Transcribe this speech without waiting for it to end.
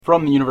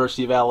From the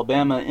University of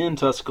Alabama in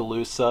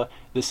Tuscaloosa,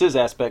 this is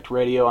Aspect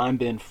Radio. I'm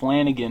Ben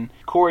Flanagan.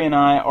 Corey and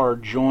I are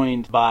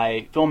joined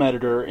by film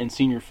editor and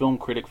senior film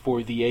critic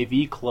for the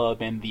AV Club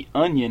and The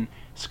Onion,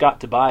 Scott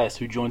Tobias,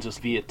 who joins us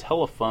via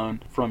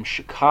telephone from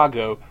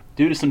Chicago.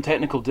 Due to some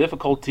technical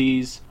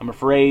difficulties, I'm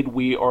afraid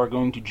we are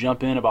going to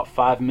jump in about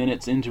 5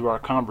 minutes into our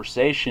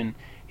conversation.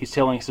 He's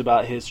telling us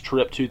about his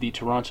trip to the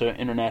Toronto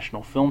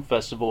International Film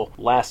Festival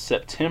last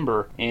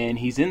September, and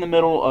he's in the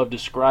middle of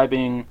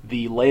describing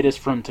the latest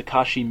from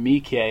Takashi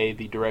Miike,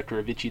 the director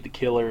of Ichi the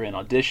Killer and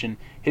Audition,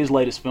 his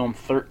latest film,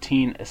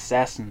 13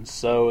 Assassins.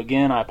 So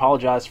again, I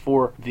apologize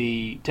for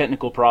the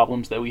technical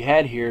problems that we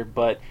had here,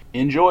 but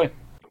enjoy.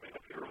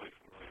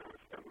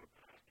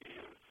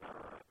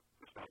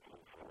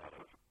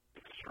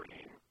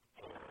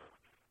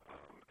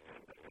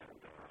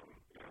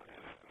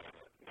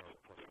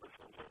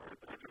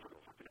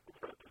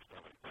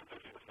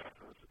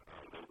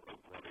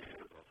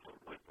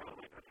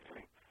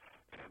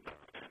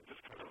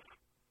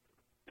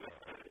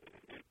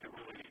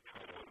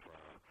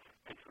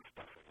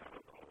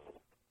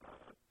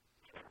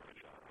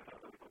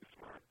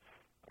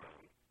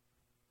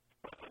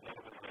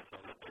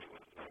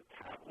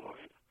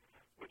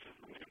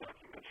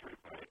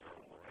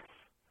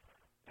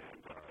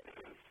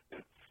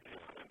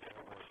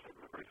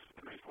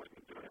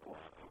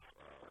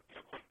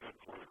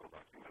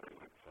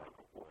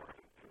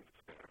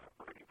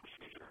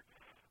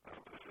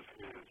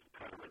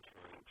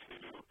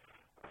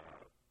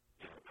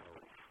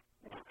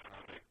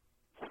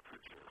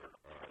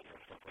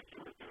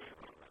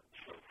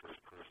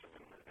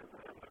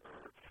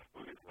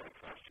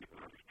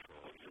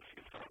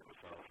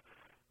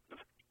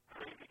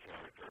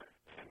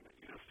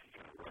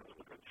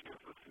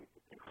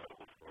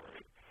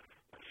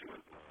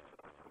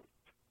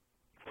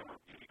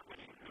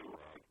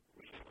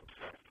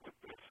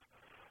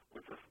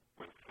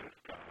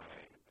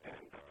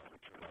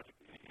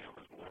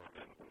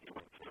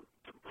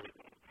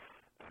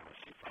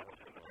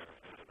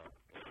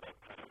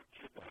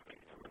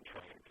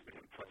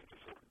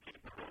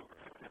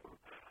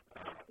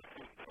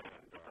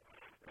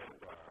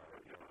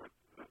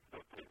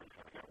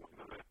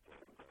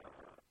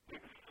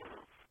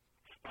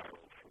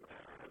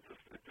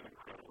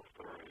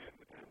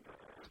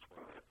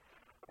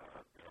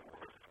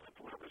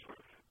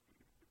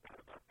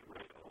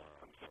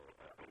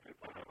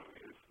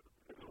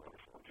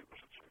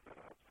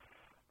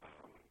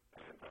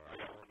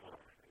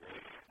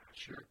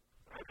 Sure.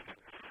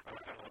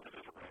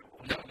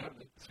 No,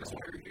 that's why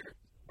you're here.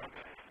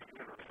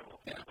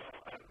 Yeah.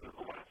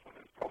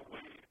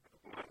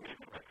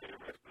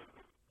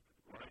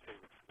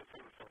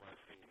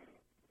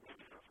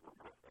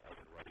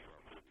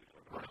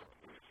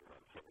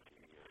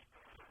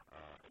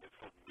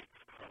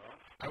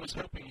 I was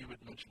hoping you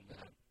would mention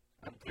that.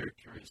 I'm very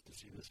curious to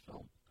see this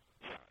film.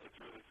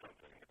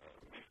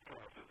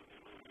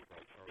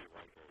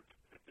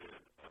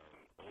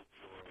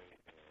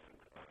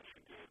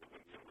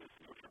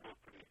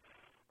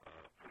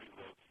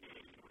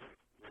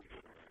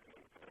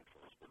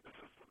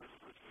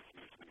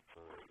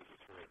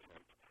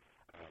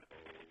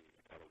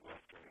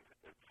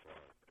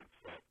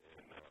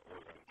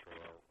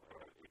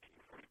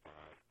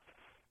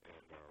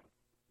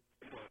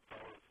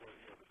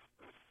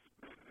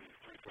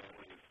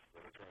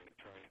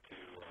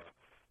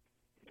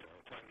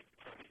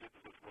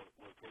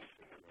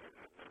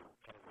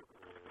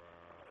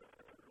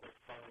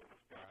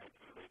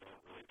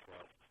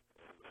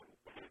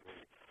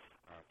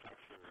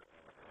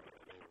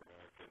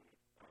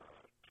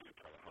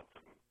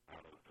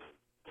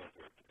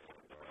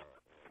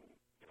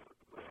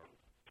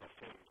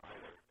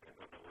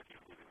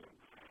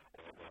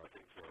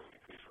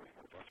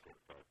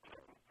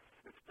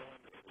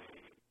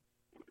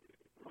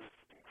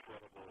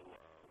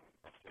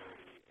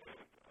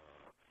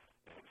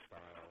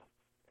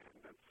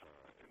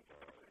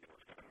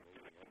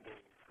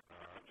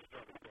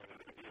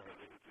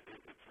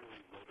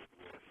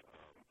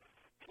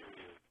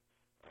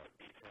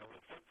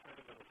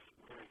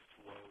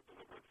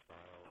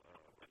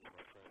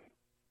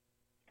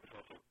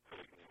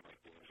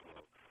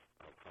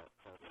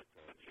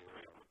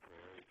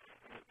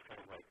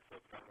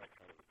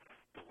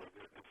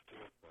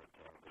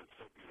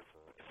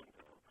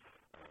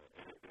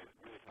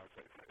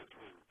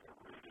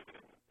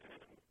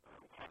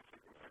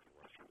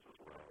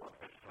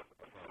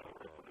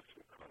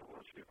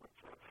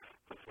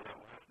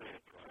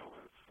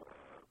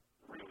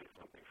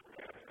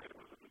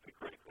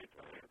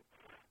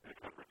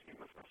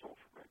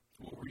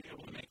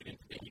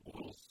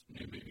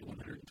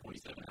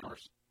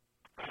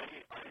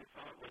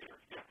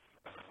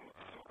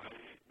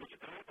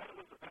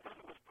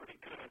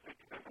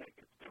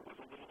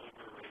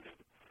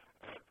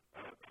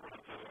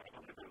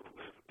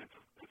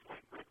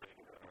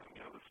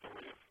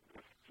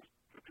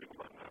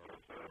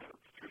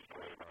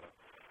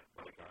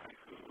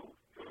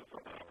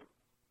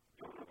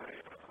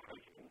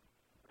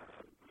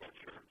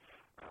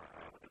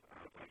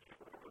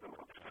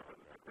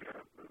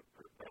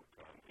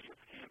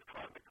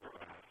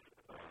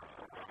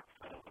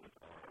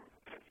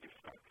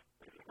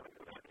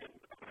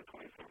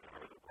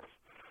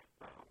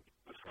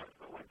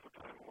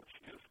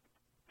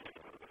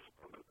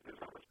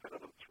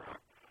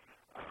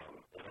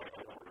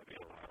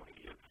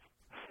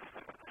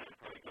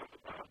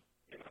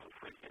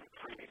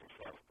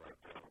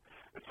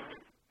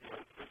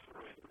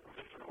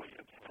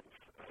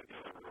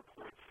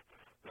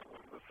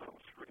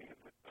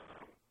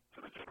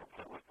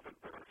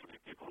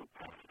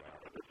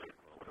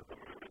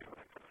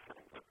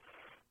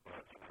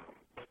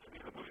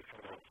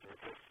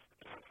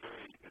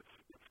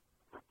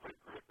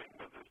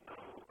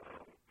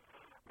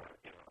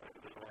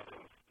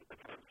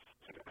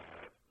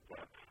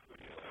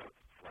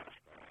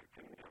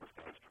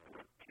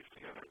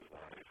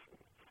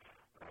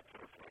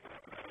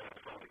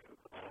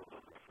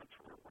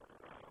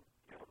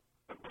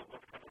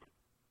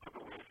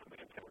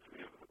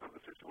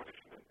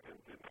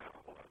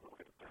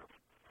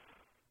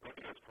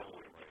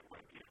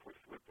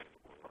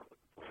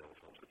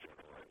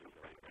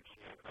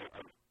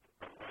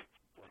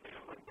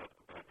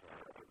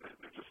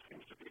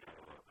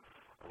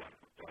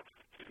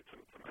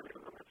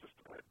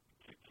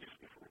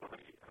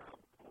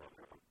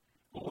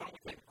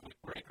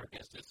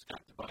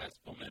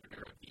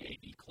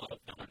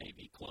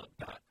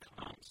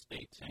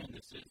 May 10.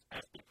 This is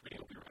Aspect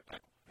Radio. We'll be right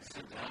back. This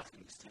is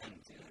Athens 10.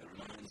 It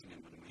reminds me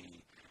when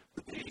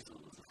the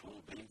Beatles, the full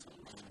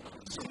Beatles,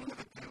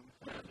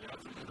 they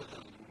often remember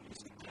them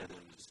using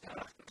letters,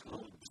 dark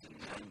clubs in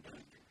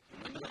Hamburg.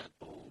 Remember that,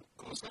 Paul?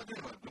 Of course I do.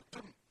 I booked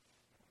them.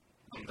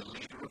 I'm the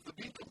leader of the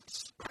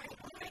Beatles.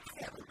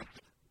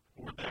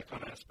 We're back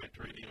on Aspect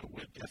Radio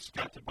with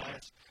Scott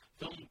Tobias,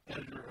 film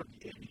editor of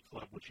the AV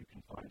Club, which you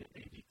can find at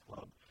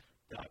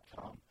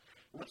avclub.com.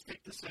 Let's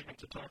take this segment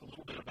to talk a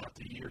little bit about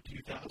the year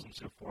 2000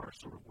 so far,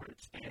 sort of where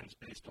it stands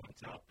based on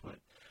its output.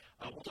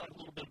 We'll talk a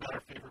little bit about our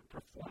favorite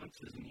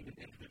performances and even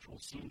individual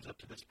scenes up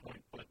to this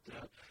point. But,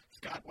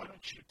 Scott, why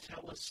don't you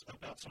tell us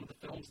about some of the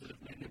films that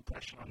have made an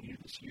impression on you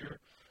this year,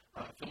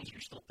 films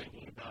you're still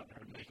thinking about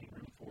and are making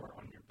room for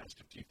on your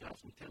best of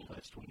 2010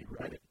 list when you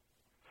write it?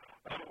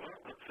 Well,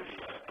 let's see.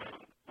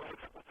 A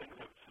couple of things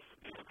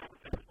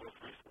most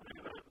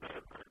recently that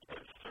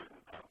are certain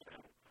top 10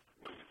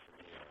 movies for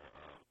me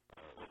are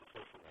The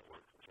Social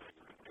Network, which I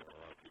think is a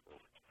lot of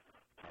people's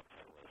top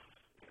 10 lists.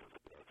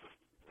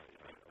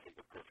 I think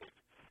the perfect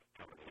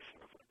combination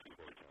of two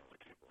very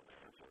talented people in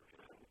Aaron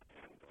Sorkin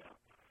and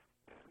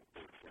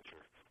David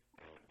Fincher.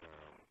 And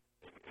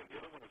the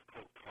other one is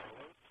called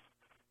Carlos,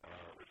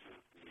 which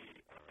is the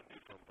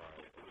new film by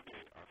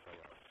Olivier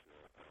Assayas,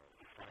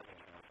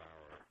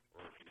 5.5-hour,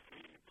 or if you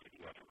see the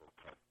theatrical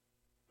cut,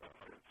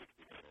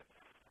 160-minute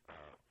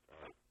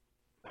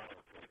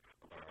biopic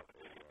about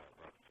the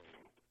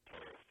famed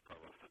terrorist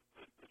Carlos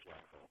the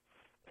Jackal,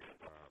 and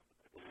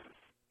it is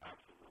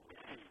absolutely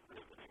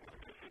riveting. I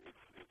mean,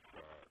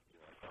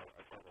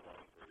 I saw the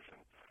long version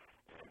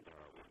and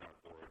was not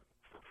bored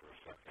for a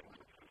second.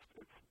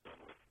 It's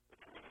done with a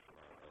tremendous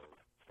amount of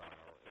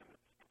style and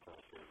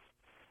pulses,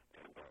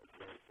 and it's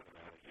very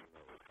cinematic, even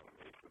though it was kind of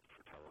made for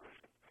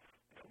television.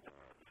 And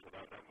so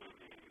that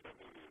movie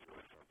is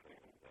really something,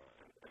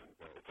 and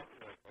it's something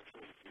that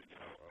actually, if you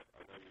know,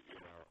 I know you're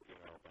in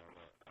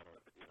Alabama. I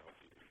don't, if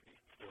you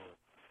still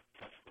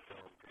catch the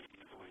film pretty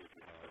easily, if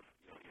you have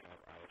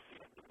IFC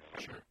on demand.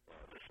 Sure.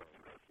 They're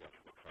showing the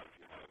theatrical cut. If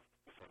you have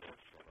the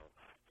Sundance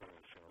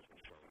Channel's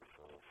been showing the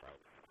full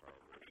 5.5-hour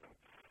version.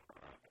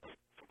 I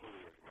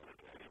completely recommend it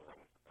to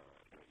anyone,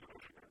 even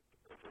if you're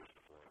averse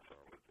to foreign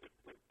film. The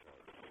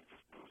thing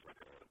just moves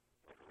like a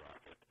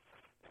rocket,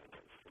 and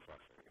it's just a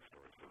fascinating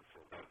story. So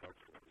that's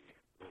going to be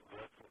the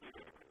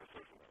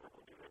Social Network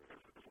will be there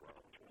as well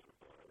in terms of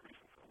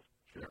recent films.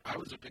 Sure. I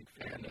was a big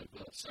fan of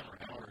Summer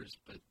Hours,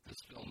 but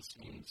this film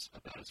seems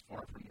about as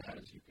far from that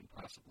as you can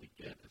possibly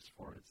get as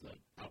far as the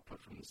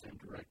output from the same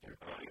director.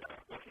 Yeah.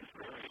 Well, he's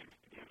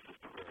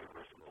just a very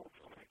versatile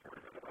filmmaker.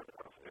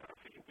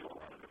 He can do a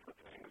lot of different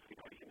things.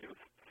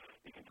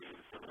 He can do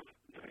sort of,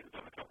 he's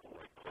done a couple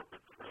like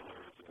corporate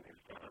thrillers, and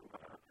he's done,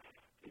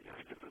 he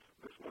did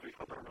this movie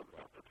called Our Road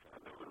that was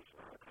kind of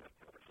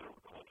sort of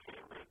a cult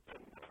favorite,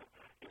 and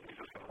he's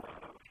just got a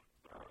lot of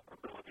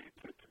ability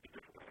to do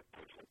different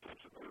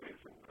types of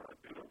movies and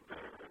do them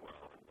very, very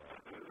well.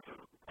 And it's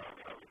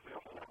obviously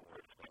a whole lot more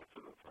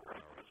expansive than Summer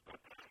Hours, but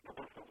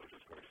both films are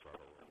just very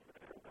subtle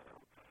and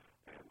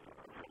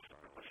real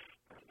stylish,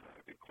 and I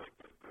think quite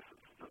good. This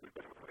is really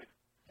big movie.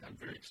 I'm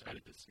very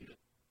excited to see it.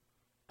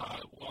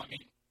 Well, I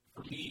mean,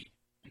 for me,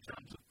 in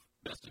terms of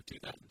best of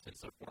 2010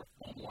 so far,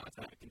 film-wise,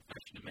 I had a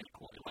confession to make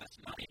last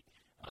night.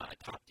 I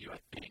talked to you, I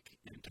think,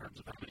 in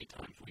terms of how many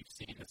times we've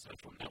seen The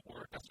Social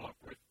Network. I saw it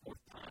for a fourth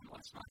time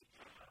last night.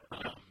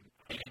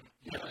 And,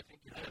 yeah, I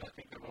think you did. I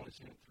think I've only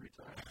seen it 3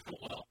 times.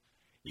 Well,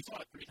 you saw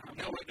it 3 times?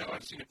 No,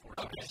 I've seen it 4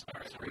 times. Okay, all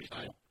right, 3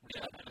 times.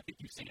 Yeah, and I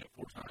think you've seen it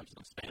 4 times in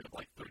the span of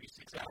like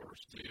 36 hours,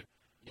 too.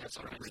 Yeah,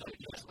 so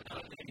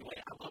anyway,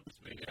 I love this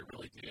movie. I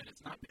really do. And it's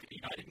not because,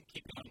 I didn't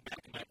keep going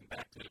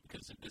back to it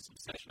because of this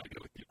obsession. I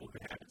go with people who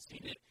haven't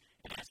seen it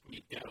and ask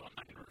me to go. I'm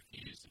not going to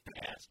refuse if they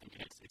ask. I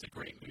mean, it's a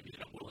great movie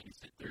that I'm willing to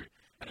sit through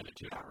another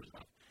 2 hours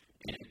of.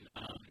 And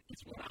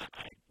it's one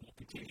I will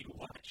continue to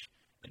watch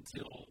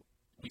until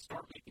we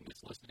start making this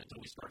list and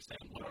until we start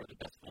saying what are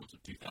the best films of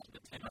 2010.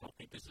 I don't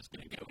think this is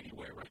going to go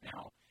anywhere right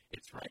now.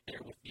 It's right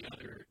there with the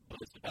other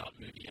buzzed about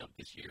movie of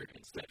this year,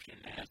 Inception,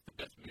 as the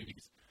best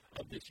movies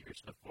of this year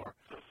so far.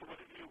 So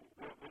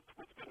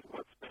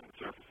what's been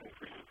surfacing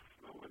for you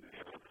with the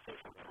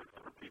Social Network?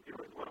 Repeat you.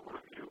 What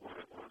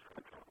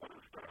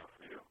has stood out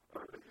for you?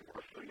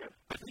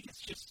 I think it's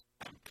just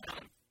I'm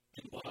kind of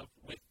in love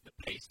with the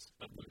pace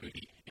of the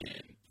movie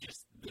and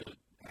just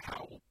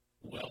how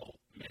well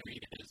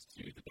married it is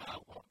to the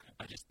dialogue.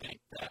 I just think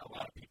that a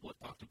lot of people have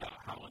talked about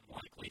how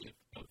unlikely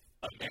of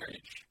a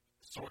marriage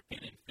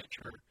Sorkin and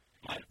Fincher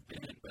might have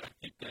been, but I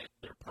think that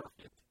they're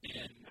perfect,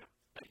 and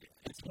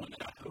it's one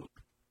that I hope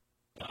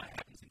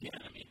happens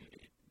again. I mean,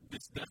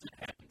 this doesn't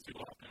happen too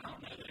often. I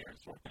don't know that Aaron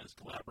Sorkin has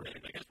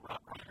collaborated. I guess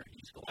Rob Reiner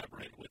he's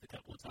collaborated with a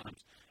couple of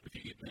times. If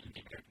you get Men and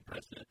the American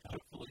President,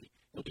 hopefully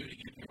he'll do it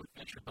again here with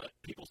Fincher. But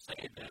people say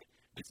that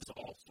this is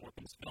all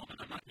Sorkin's film, and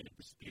I'm not going to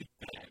dispute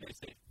that. And they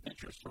say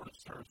Fincher sort of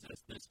serves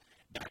as this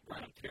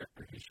background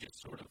character who's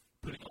just sort of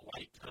putting a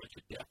light touch,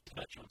 a deft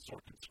touch on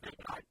Sorkin's script.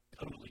 But I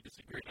totally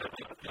disagree.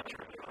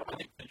 I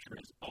think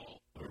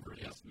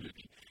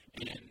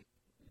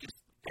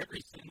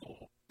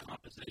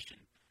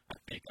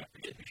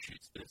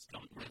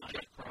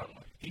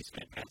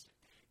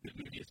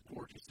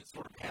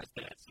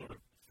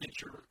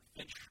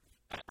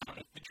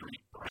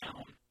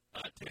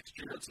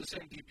the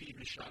same DP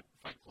who shot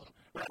Fight Club.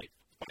 Right.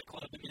 Fight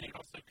Club, and then it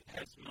also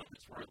has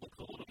moments where it looks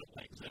a little bit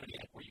like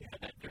Zodiac, where you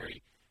have that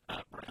very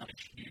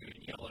brownish hue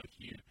and yellow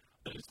hue,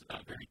 those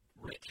very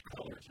rich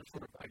colors, or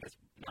sort of, I guess,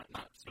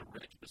 not so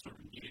rich, but sort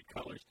of muted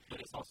colors, but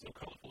it's also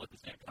colorful at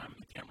the same time, and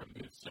the camera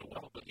moves so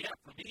well. But yeah,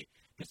 for me,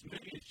 this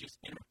movie is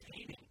just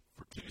entertaining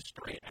for 2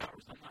 straight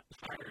hours. I'm not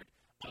tired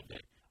of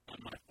it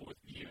on my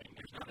 4th viewing.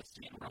 There's not a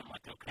scene where I'm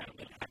like, okay, I'm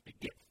going to have to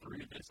get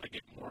through this. I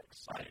get more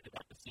excited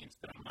about the scenes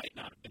that I might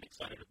not have been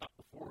excited about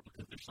before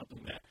because there's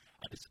something that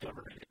I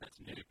discover in it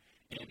that's new.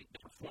 And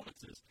the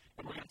performances,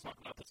 and we're going to talk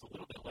about this a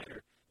little bit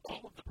later,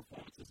 all of the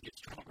performances get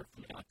stronger for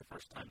me. Like the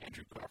first time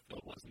Andrew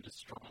Garfield wasn't as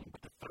strong,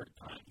 but the third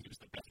time he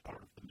was the best part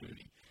of the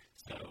movie.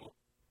 So,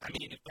 I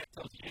mean, if that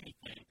tells you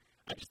anything,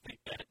 I just think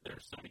that there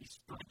are so many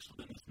strengths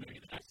within this movie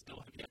that I still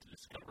have yet to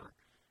discover.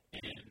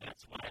 And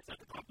that's why it's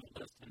at the top of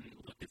the list. And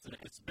look, it's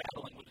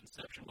battling with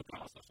Inception, which I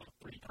also saw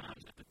 3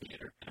 times at the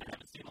theater. And I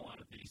haven't seen a lot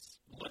of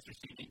these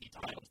lesser-seen indie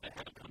titles that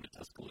haven't come to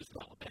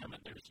Tuscaloosa, Alabama.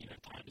 There's,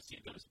 time to see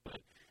those.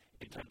 But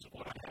in terms of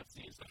what I have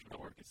seen, Social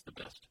Network, it's the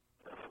best.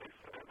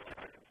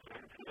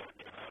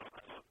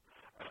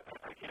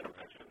 I can't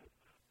imagine,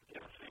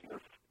 seeing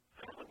this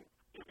film and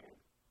giving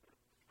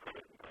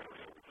credit entirely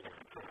over to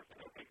Aaron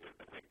Sorkin.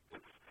 I think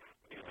it's,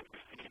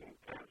 we've seen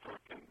Aaron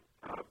Sorkin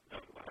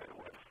done by a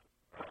less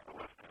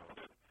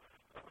talented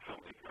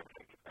filmmaker.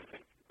 I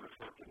think the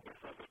Sorkin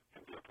myself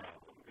can be a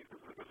problem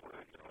because of this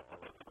way, all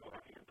of the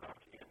walking and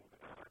talking and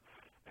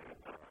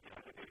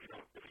I think if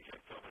you get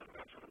film in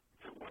that sort of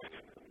way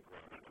and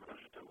ground in a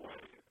imaginative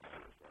way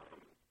as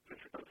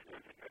Richard does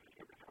here, I think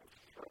it becomes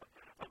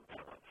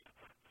unbalanced.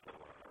 So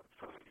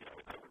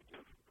I would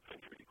give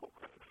Fincher equal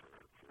credit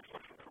for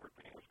Social Network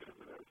being as good as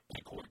it is.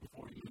 And Corey,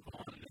 before we move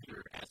on,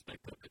 another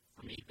aspect of it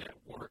for me that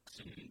works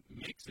and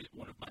makes it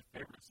one of my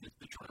favorites is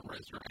the Trent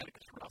Reznor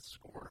Atticus Ross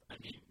score. I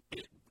mean,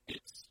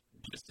 it's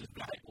just as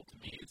valuable to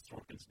me as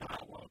Sorkin's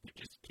dialogue. It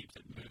just keeps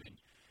it moving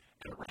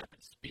at a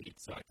rapid speed.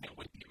 So I can't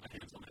wait to get my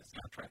hands on that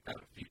soundtrack. I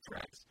have a few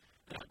tracks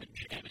that I've been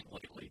jamming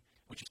lately,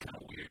 which is kind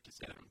of weird to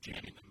say that I'm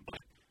jamming them, but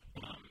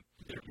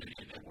they're really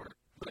in their work.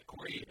 But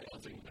Corey,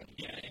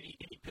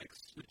 any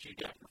picks that you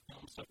got for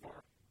film so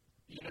far?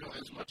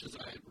 As much as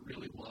I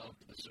really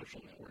loved The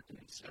Social Network and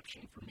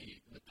Inception, for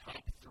me, the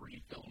top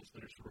 3 films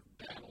that are sort of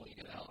battling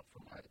it out for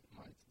my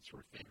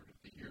sort of favorite of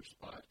the year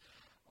spot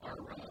are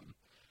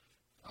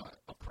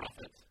A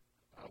Prophet,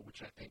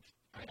 which I think,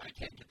 I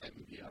can't get that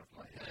movie out of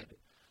my head,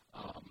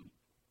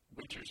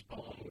 Winter's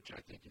Bone, which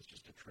I think is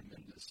just a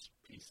tremendous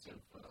piece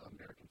of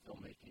American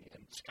filmmaking,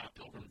 and Scott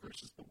Pilgrim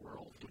versus the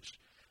World, which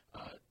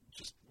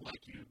just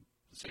like you,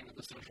 same with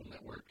The Social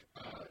Network,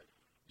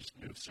 just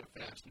moves so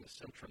fast and is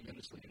so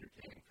tremendously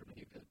entertaining for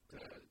me that,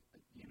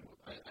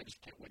 I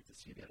just can't wait to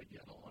see that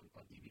again on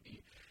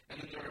DVD.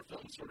 And then there are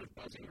films sort of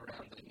buzzing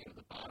around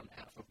the bottom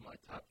half of my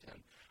top 10.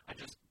 I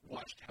just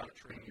watched How to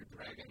Train Your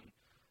Dragon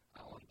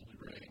on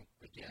Blu-ray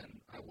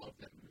again. I love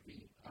that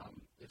movie.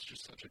 It's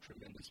just such a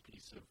tremendous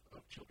piece of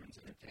children's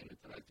entertainment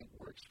that I think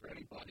works for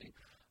anybody.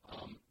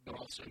 But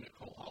also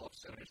Nicole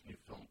Holofcener's new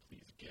film,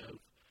 Please Give.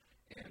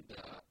 And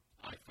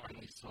I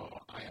finally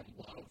saw I Am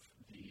Love,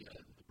 the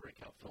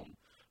breakout film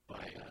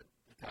by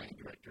Italian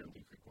director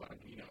Luca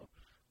Guadagnino,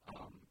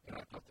 and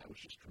I thought that was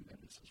just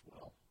tremendous as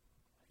well.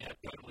 Yeah,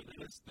 totally.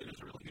 That is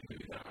a really good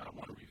movie that I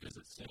want to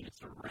revisit soon.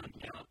 It's sort of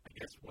rounding out, I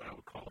guess, what I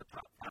would call the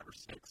top 5 or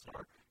 6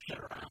 are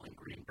Shutter Island,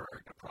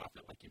 Greenberg, A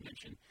Prophet, like you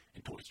mentioned,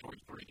 and Toy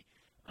Story 3.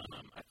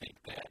 I think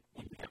that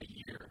when you have a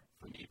year,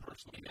 for me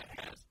personally, that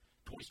has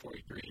Toy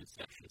Story 3,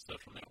 Inception,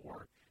 Social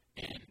Network,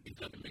 and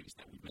these other movies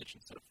that we've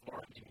mentioned so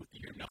far, with the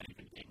year not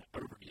even being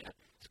over yet,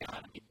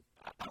 Scott,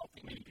 I don't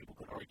think many people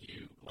could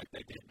argue, like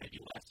they did maybe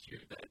last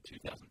year, that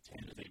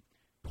 2010 is a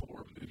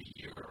poor movie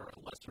year or a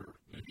lesser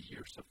movie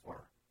year so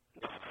far.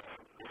 No,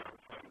 I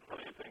find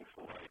plenty of things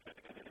to like,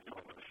 and you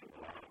don't mention a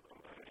lot of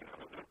them.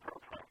 The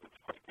Prophet's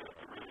quite good.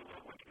 I really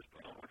love Winter's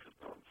Bone. Winter's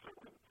Bone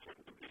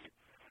certain to be,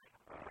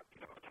 a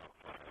top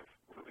 5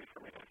 movie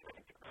for me, I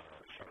think.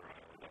 Shutter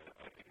Island,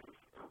 I think it was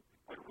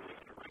a really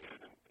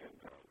underrated and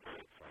very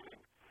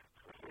exciting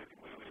Scorsese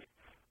movie.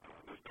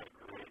 There's been a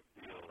great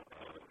deal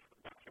of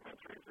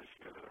documentaries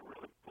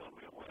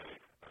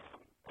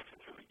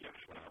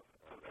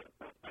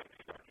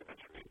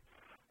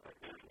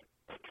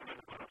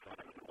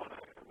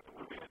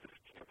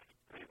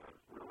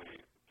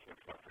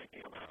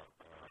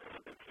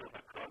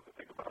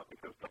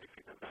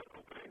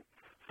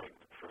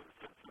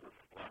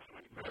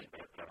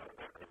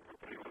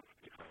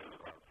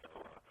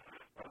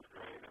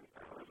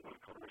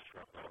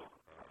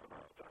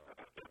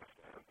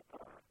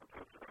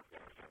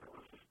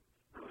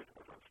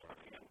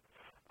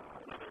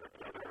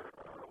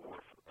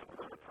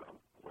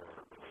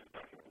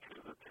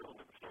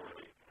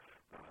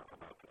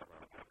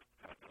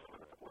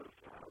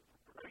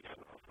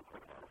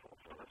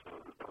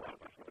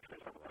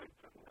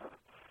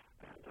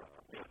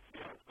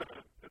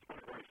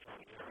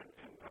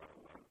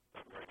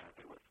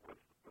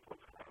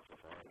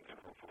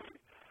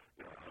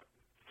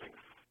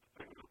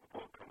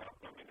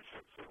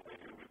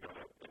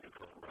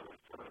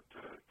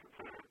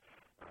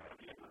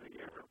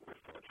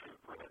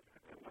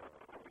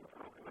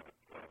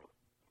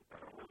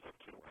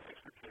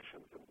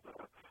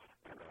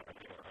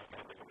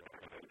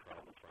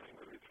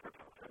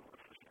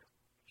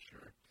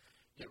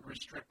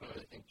Restrepo,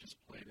 I think, just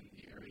played in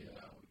the area,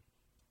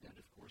 and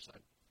of course I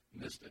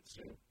missed it,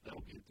 so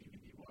that'll be a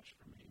DVD watch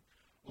for me.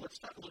 Well, let's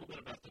talk a little bit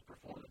about the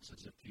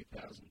performances of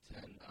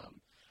 2010.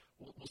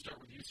 We'll start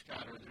with you,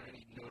 Scott. Are there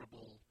any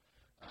notable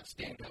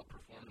standout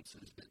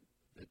performances that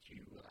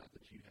you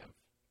have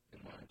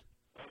in mind?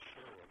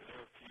 Sure. I mean, there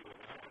are a few.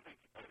 I think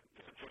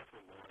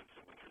Jennifer Lawrence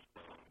in Winter's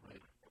Bone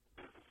is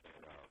a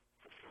standout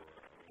for sure.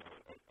 I mean,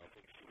 I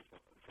think she was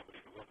somebody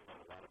who wasn't on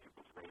a lot of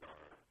people's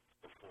radar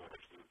before.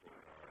 She was in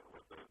the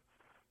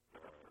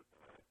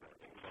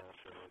Ingersoll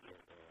show,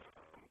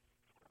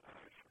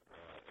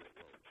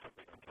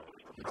 something on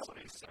television. This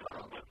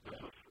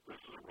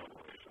was a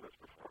revelation, this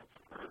performance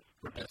of hers.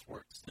 Her best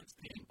work since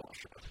the Ingersoll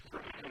show.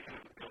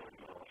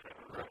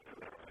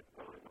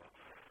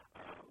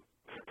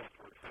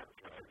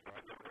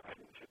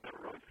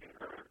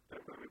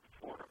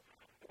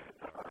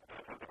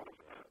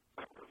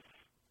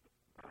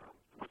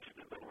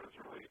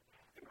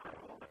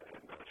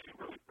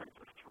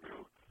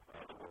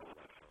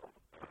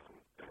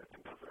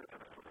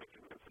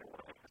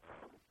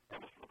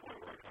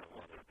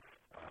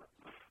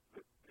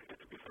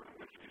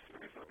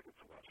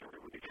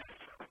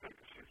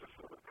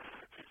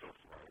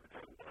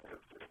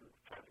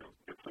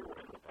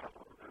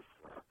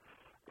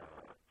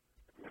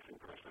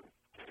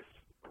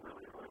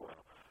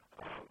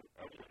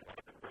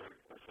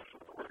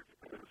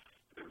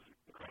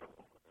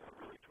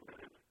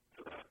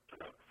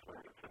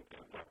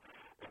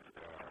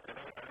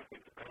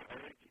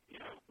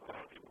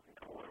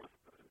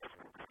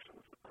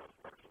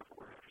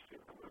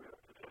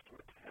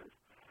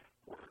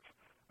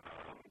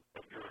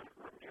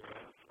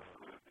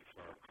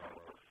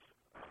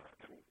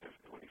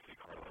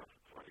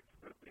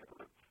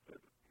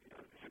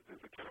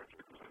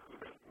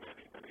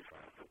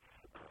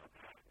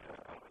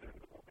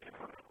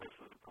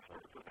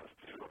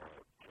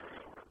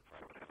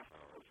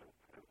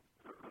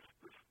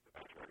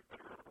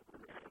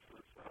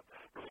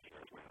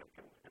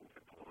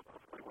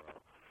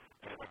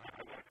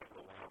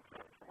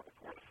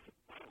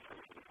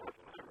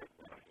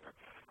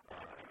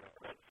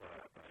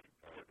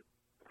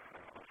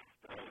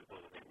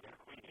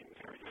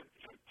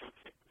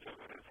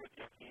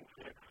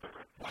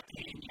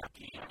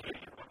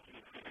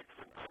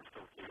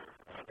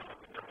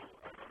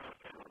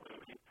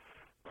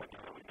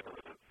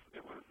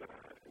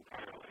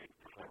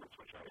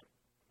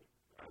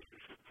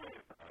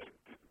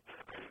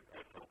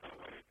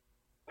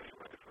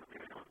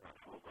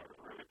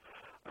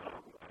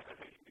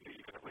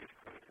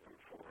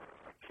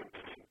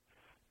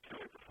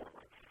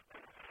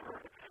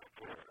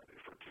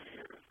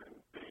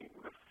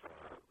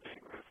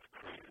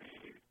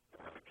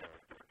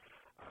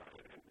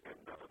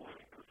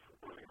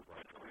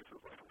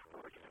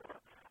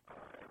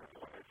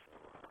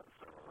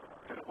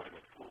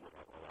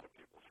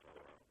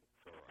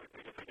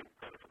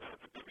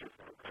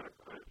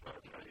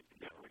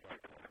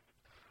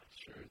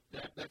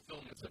 That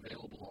film is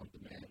available on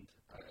demand,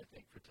 I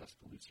think, for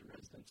Tuscaloosa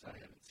residents. I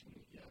haven't seen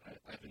it yet.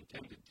 I've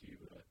intended to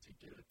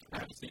get it.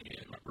 I haven't seen it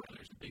yet. My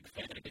brother's a big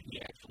fan of it.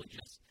 He actually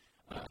just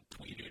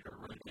tweeted or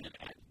wrote in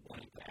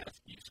wanting to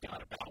ask you,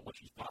 Scott, about what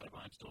you thought of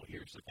I'm Still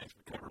Here, so thanks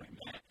for covering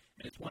that.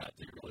 And it's one I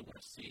do really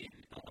want to see.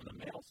 And on the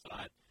male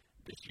side,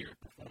 this year,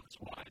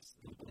 performance-wise,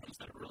 the ones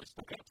that have really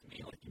stuck out to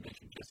me, like you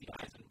mentioned, Jesse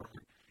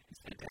Eisenberg is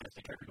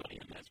fantastic.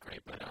 Everybody in that's great.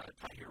 But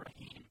Tahir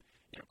Rahim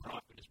in A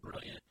Prophet is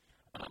brilliant.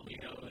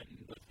 Leo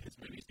and with his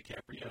movies,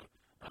 DiCaprio,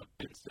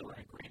 Ben Stiller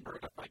and Greenberg,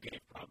 I gave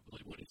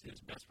probably what is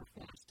his best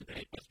performance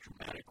today, best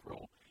dramatic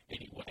role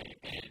anyway.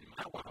 And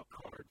my wild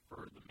card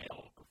for the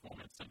male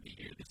performance of the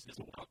year, this is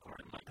a wild card,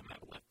 it might come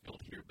out of left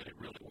field here, but it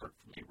really worked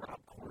for me.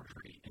 Rob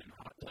Corddry in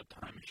Hot Tub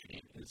Time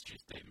Machine is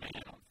just a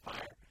man on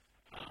fire,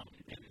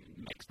 and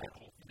makes that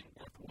whole thing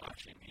worth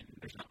watching. And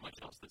there's not much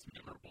else that's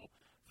memorable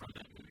from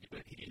that movie,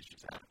 but he is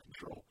just out of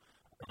control.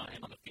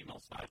 And on the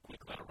female side,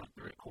 quickly, I'll run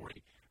through it,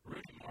 Corey.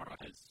 Rooney Mara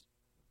is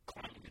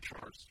climbing the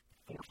charts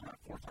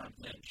four times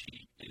in.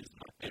 She is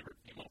my favorite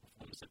female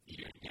performance of the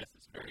year. And yes,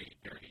 it's a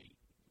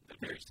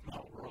very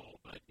small role,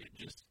 but it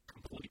just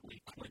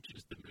completely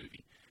clinches the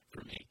movie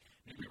for me.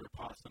 Numi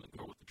Rapace, the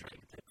girl with the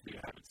dragon tattoo,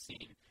 I haven't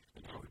seen.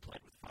 The girl who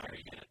played with fire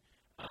yet.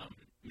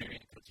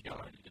 Marion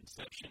Cotillard in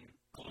Inception.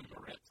 Chloe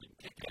Moretz in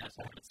Kick-Ass.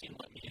 I haven't seen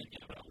Let Me In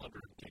yet, but I love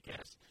her in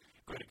Kick-Ass.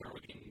 Greta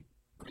Gerwig in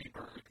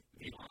Greenberg.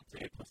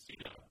 Violante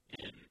Placido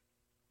in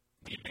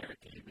The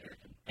American.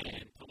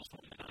 And Tilda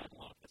Swinton in I Am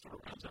Love. That sort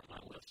of rounds out my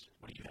list.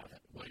 What do you have?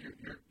 Well,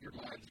 your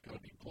mind's going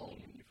to be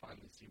blown when you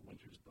finally see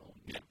Winter's Bone.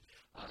 Yeah.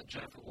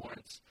 Jennifer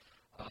Lawrence,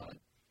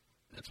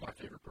 that's my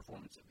favorite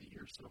performance of the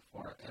year so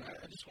far. And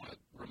I just want to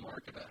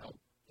remark about how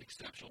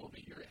exceptional of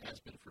a year it has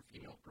been for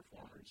female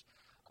performers.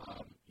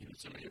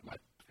 So many of my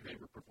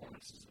favorite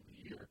performances of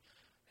the year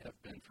have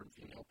been from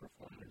female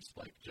performers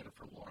like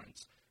Jennifer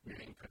Lawrence,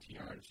 Marion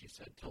Cotillard, as you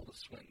said, Tilda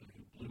Swinton,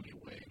 who blew me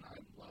away in I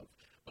Am Love,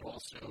 but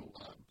also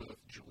both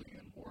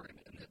Julianne Moore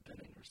and Annette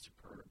Bening are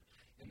superb,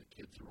 and the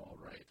kids are all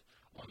right.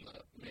 On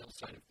the male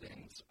side of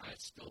things, I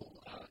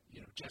still,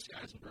 Jesse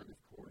Eisenberg,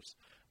 of course,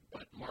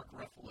 but Mark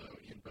Ruffalo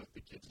in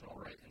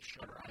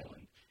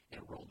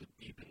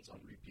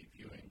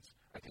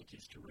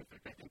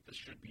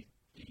should be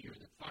the year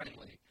that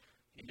finally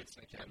he gets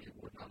an Academy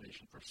Award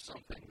nomination for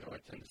something, though I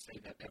tend to say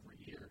that every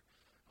year,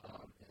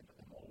 and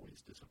I'm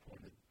always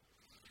disappointed.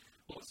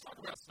 Well, let's talk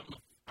about some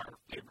of our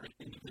favorite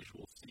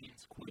individual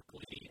scenes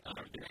quickly.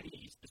 Are there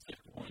any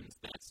specific ones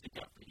that stick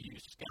out for you,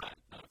 Scott,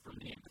 from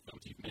any of the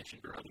films you've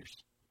mentioned or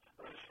others?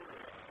 Sure.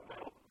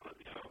 Well, as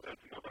you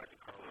go back to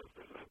Carlos,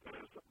 there's an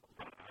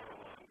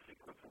hour-long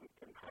sequence in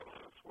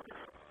Carlos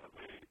where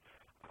they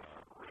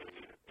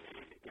raid a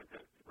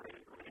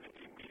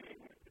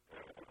meeting,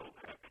 an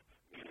OPEC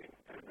meeting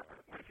in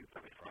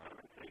 1975,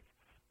 and take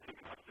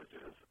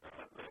hostages.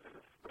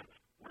 That's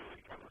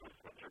really kind of a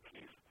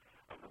centerpiece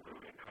of the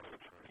movie and kind of a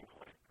turning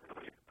point,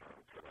 really,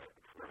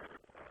 for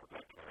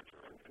that character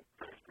and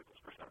various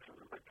people's perceptions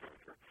of that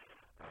character.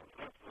 So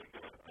that's really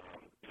good. I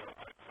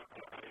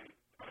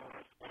don't want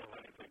to spoil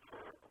anything for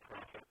a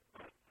Prophet,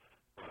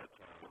 but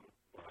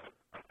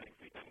I think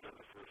the end of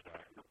the first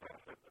act of a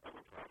Prophet,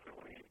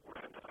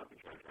 when the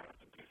character has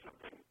to do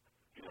something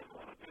he doesn't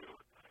want to do,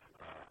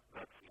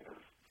 that scene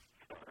is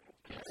stunning.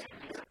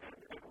 And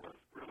it was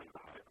really the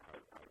high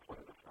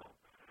point of the film.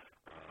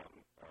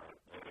 I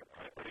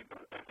think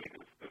it's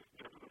in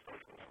terms of the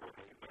social network,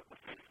 I think the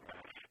face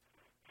mash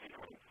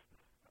sequence,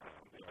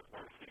 it's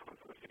more a sequence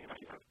of a scene, I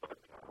guess, but I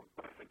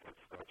think that's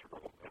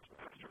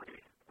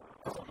mastery.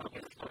 It's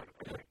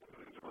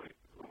really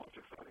the most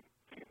exciting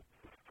scene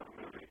from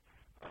the movie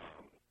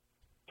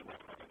in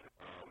that moment.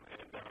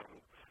 And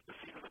the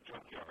scene of the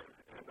junkyard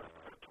in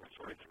Toy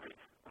Story 3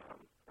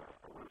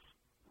 was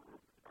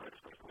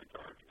unexpectedly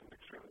dark and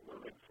extremely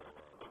moving, so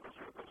those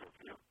are a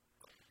few.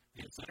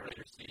 The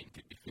incinerator scene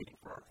could be fitting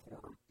for our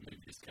horror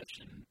movie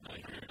discussion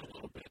here in a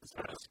little bit. It's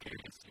about the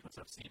scariest sequence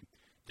I've seen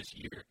this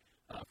year.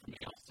 For me,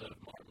 also,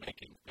 Mark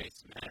making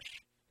face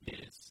mash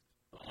is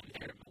on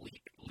there.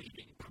 Malik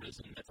leaving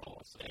prison, that's all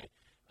I'll say.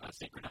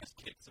 Synchronized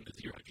kicks in the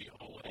zero-G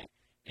hallway,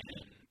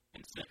 and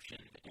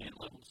Inception, and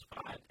levels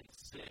 5 and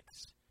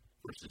 6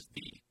 versus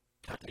the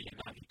Kata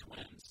Yanagi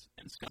twins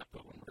and Scott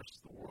Pilgrim versus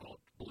the World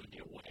blew me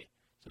away.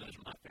 So those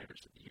are my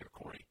favorites of the year.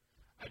 Corey?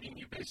 I mean,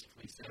 you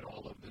basically said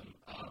all of them.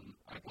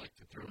 I'd like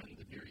to throw in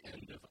the very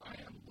end of I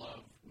Am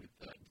Love with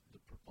the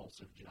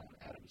propulsive John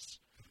Adams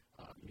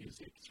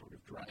music sort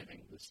of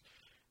driving this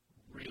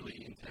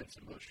really intense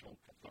emotional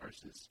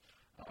catharsis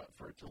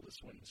for Tilda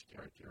Swinton's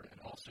character,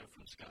 and also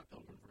from Scott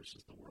Pilgrim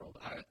versus the World.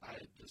 I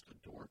just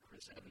adore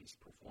Chris Evans'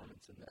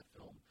 performance in that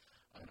film,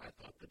 and I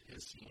thought that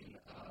his scene,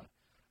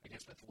 I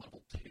guess that's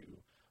level 2,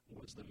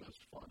 was the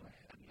most fun I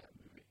had in that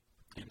movie.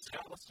 And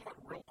Scott, let's talk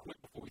real quick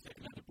before we take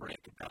another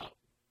break about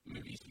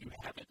movies you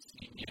haven't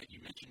seen yet. You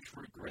mentioned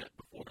True Grit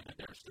before, and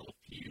there are still a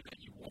few that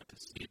you want to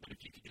see, but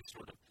if you could just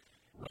sort of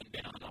run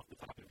down off the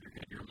top of your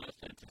head your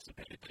most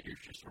anticipated that you're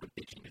just sort of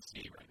itching to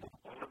see right now.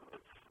 Let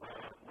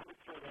me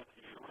throw that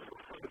to you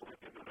before I look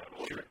into that.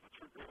 Sure.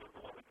 True Grit was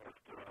the one that kind of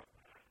stood out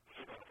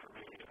for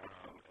me,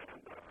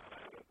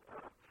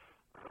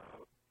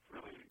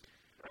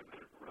 and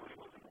there really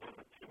wasn't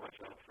too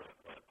much else that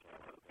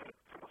kind of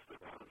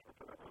stood out as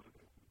something that was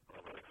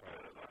really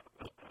excited about.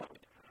 But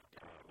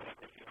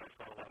I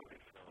saw a lot of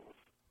these films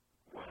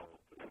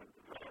in advance.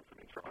 I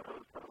mean, Toronto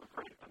was kind of a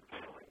great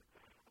unveiling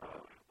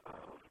of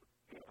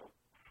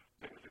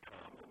things to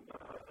come, and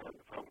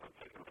so I'm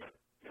thinking that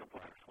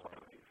Black Swan,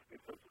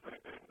 these sorts of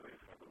things,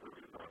 these kinds of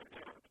movies,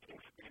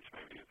 King's Speech,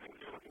 maybe things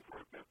you're looking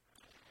forward to.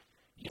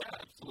 Yeah,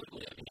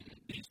 absolutely. I mean,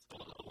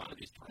 a lot of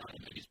these Toronto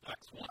movies,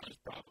 Black Swan is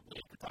probably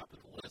at the top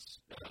of the list,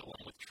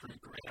 along with True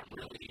Grit. I'm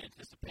really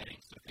anticipating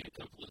Sofia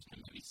Coppola's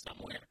new movie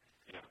Somewhere.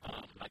 Yeah.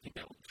 I think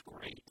that looks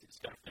great. It's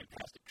got a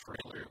fantastic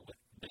trailer with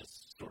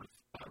this sort of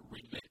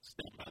remix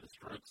done by the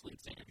Strokes lead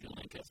singer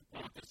Julian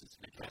Casablancas. It's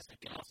fantastic.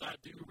 And also, I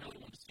do really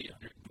want to see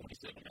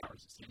 127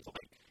 Hours. It seems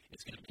like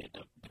it's going to be a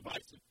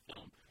divisive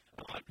film.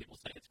 A lot of people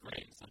say it's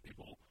great, and some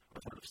people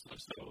are sort of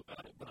so-so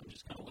about it, but I'm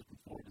just kind of looking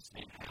forward to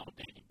seeing how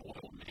Danny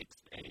Boyle makes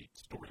a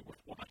story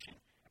worth watching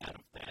out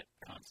of that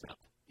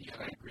concept. Yeah,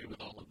 I agree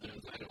with all of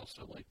those. I'd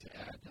also like to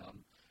add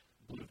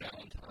Blue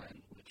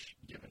Valentine, which,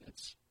 given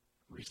its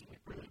recently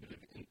prohibitive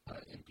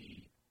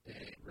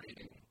MPAA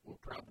rating, will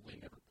probably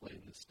never play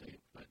in this state,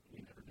 but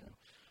you never know.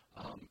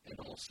 And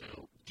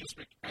also,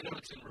 I know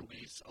it's in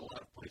release. A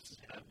lot of places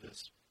have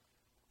this.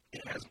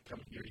 It hasn't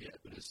come here yet,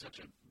 but as such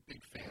a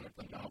big fan of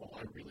the novel,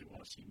 I really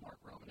want to see Mark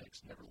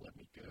Romanek's Never Let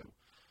Me Go.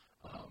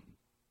 And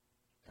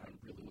I'm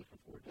really looking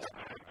forward to it.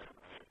 I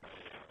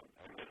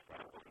missed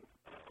that one.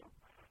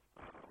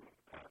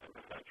 I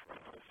missed that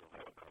Toronto, so I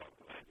haven't caught up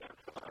with that yet.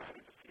 So I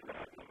need to see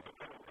that.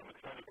 I'm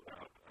excited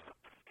about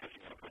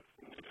catching up with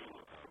the new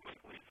Mike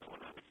Leigh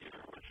film of the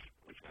year,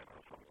 which I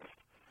also missed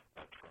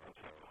at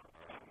Toronto.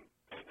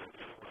 And then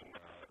the other one,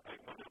 I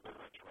wonder if there's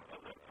a Toronto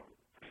that I'm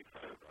pretty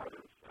excited about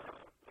is The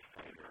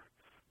Fighter,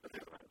 the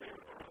David O.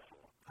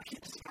 Russell. I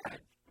can't decide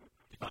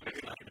if I'm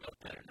excited about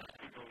that or not.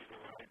 You go either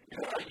way.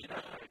 Yeah,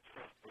 I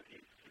trust what he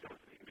does.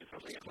 He can be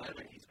something Glad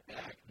to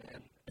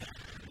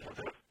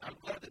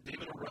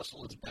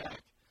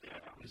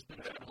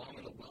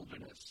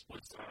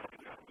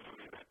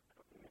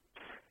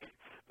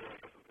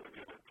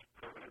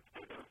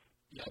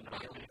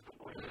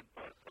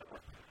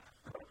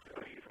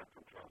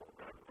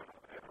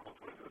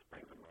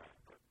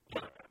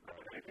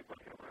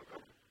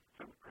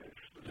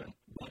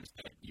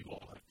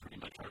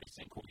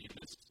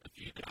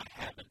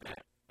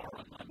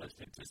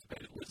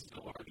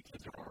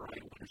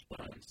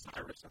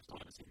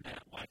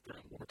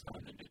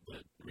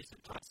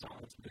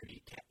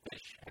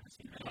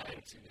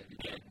seen it.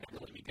 Yeah, never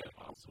let me go.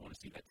 I also want to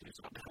see that too.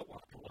 So I've got a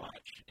lot to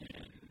watch,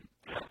 and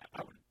I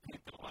would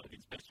think that a lot of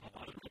these, based on a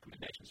lot of the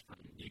recommendations from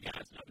you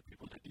guys and other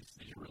people, that these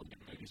are really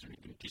good movies are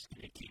just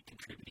going to keep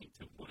contributing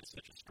to what is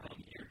such a strong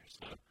year.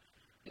 So,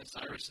 yeah,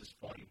 Cyrus is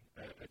fun.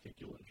 I think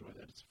you'll enjoy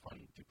that. It's a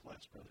fun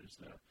Duplass Brothers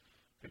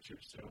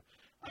picture. So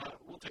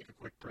we'll take a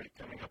quick break.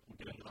 Coming up, we'll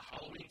get into the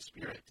Halloween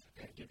spirit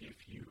and give you a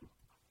few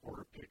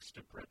horror picks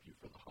to prep you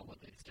for the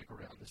holidays. Stick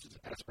around. This is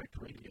Aspect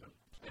Radio.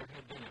 There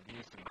had been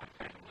abuse in my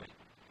family,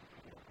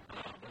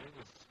 but it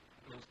was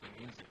mostly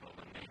musical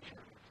in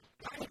nature.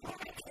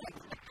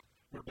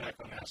 We're back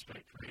on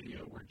Aspect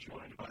Radio. We're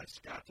joined by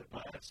Scott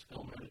Tobias,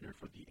 film editor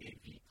for the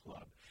AV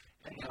Club.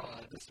 And now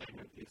this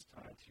segment is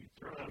time to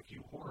throw out a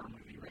few horror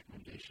movie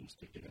recommendations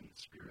to get in the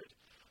spirit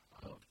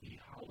of the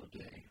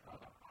holiday,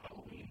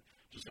 Halloween,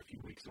 just a few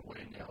weeks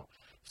away now.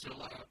 So,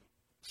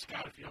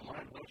 Scott, if you don't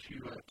mind, why don't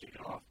you kick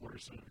it off? What are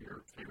some of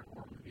your favorite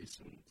horror movies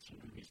and some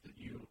movies that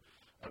you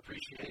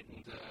appreciate,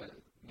 and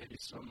maybe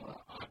some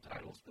odd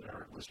titles that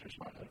our listeners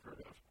might not have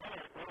heard of? All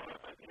right. Well,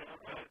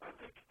 I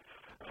think,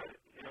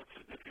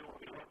 if you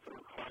want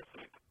some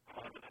classic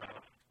haunted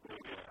house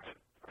movie,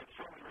 I'd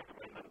strongly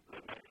recommend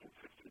the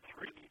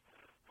 1963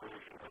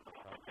 version of The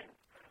Haunting.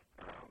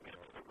 The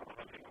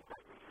Haunting, of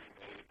course, was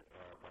remade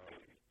by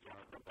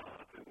Jan de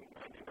Bont in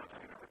 99,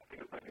 or I think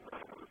it was 99.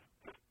 It was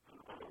just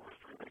one of the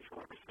worst remakes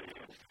you'll ever see.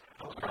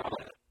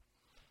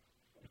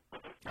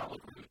 I'll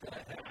agree with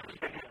that.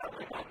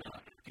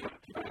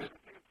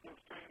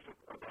 Strange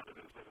about it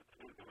is that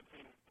it would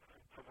seem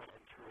somewhat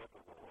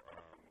untrue-upable,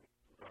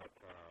 but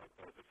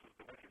this is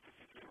the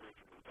 1963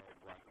 version was done in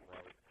black and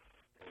white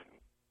and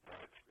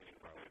widescreen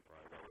by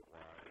Robert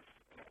Wise,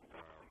 and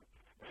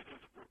it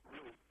is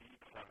really the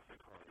classic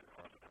haunted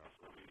house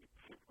movie.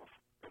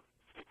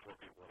 Stick four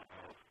people in a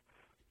house,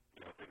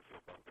 things go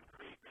bump and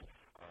creak, and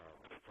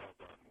it's all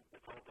done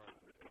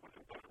with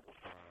impeccable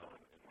style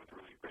and with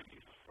really great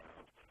use of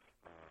sound,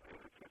 and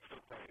it's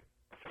still quite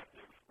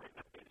effective right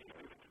now,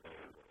 even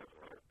today as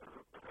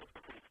a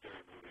pretty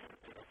scary movie, and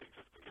I think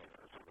just again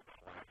as sort of a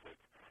classic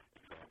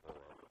example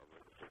of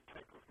a certain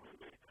type of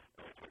movie,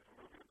 and a type of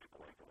movie that people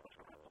like to watch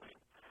on Halloween.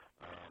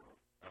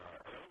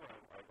 Another one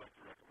I'd like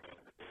to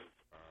recommend is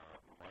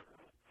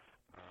Martin.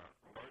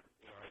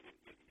 Martin,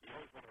 you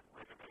always want to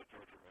recommend a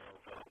George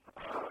Romero film,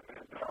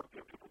 and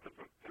give people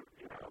different,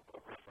 of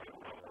course, I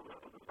love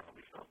all the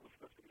zombie films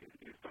that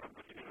he's done,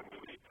 but he did a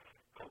movie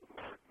called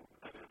Martin,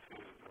 and it's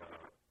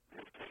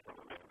his take on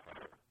the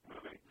vampire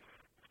movie.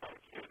 It's about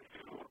a kid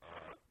who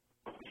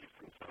believes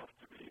himself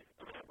to be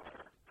a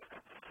vampire,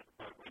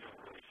 but we don't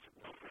really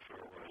know for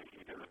sure whether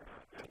he did or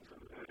not, and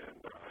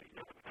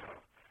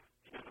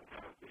he doesn't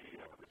have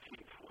the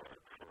teeth for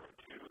it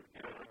to, he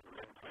doesn't have the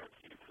vampire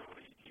teeth, so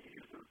he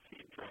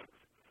drugs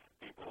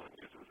people and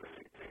uses a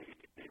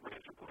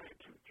razor blade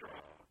to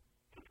draw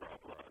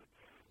blood,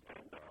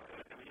 and the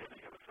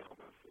ending of the film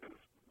is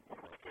one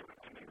of my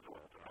favorite endings of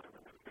all time,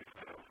 and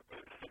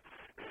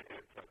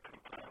it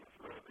compounds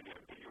the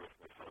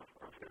ambiguousness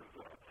of his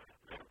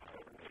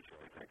vampire nature.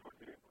 I think would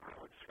be how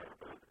I describe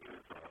it.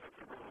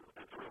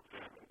 It's a real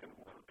gem and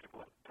one that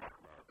people talk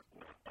about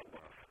not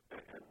enough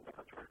in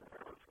George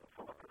Romero's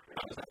filmography.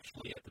 I was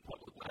actually at the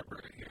public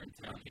library here in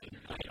town the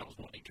other night. I was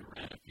wanting to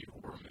rent a few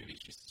horror movies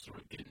just to sort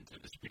of get into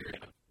the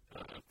spirit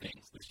of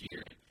things this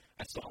year. And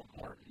I saw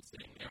Martin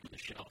sitting there on the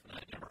shelf, and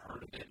I'd never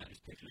heard of it, and I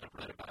just picked it up,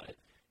 read about it.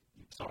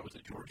 Saw it was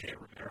a George A.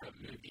 Romero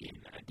movie,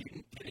 and I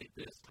didn't get it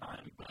this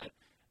time, but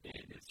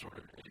it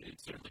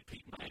certainly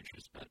piqued my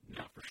interest. But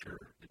now for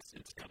sure, it's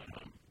coming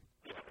home.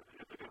 Yeah,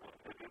 it's a good one.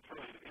 It's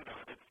really,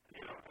 I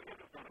guess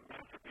it's not a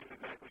masterpiece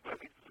exactly, but I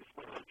think it's just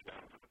one of those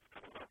gems. It's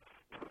kind of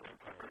the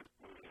vampire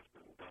movie has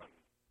been done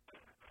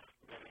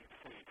many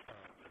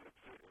times, and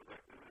it's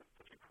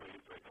such a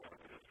craze right now.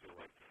 I just feel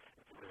like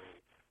it's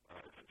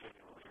a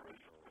genuinely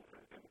original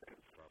and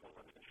subtle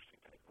and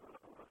interesting take on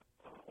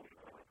the whole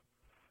genre.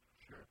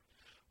 Sure.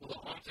 Well, The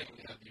Haunting,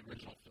 the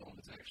original film,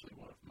 is actually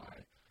one of my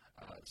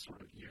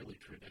sort of yearly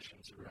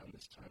traditions around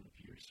this time of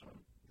year, so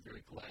I'm very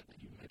glad that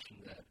you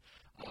mentioned that.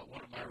 One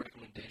of my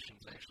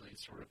recommendations actually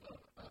is sort of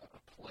a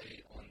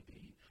play on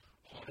the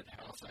haunted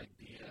house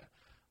idea.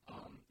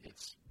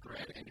 It's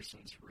Brad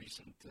Anderson's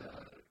recent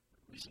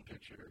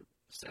picture,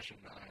 Session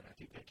 9. I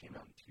think that came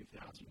out in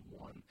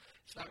 2001.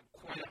 It's not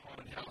quite a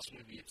haunted house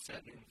movie. It's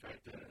set in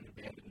fact, an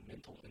abandoned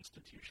mental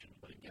institution.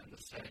 But again, the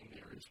setting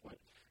there is what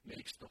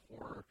makes the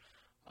horror.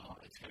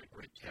 It's got a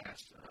great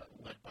cast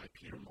led by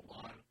Peter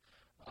Milan,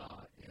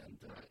 and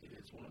it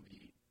is one of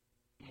the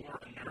more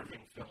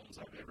unnerving films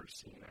I've ever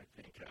seen, I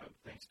think,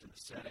 thanks to the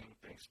setting,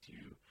 thanks to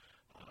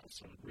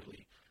some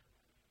really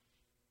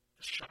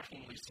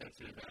shockingly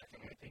sensitive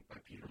acting, I think, by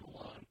Peter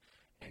Milan,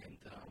 and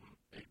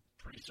a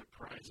pretty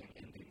surprising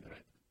ending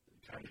that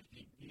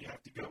you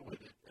have to go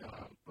with it,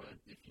 but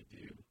if you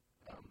do,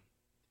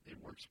 it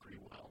works pretty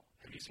well.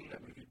 Have you seen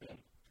that movie, Ben?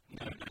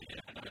 No, not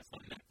yet. I know it's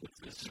on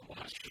Netflix. This is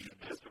watch.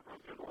 It's a real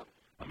good one.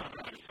 In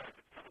fact,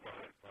 it's kind of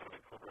my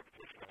whole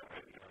reputation. I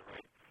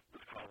write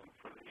this column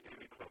for the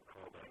AV Club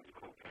called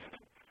Nicole Cannon,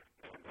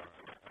 and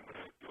I'm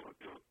going to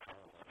do a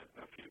column on it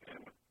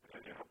in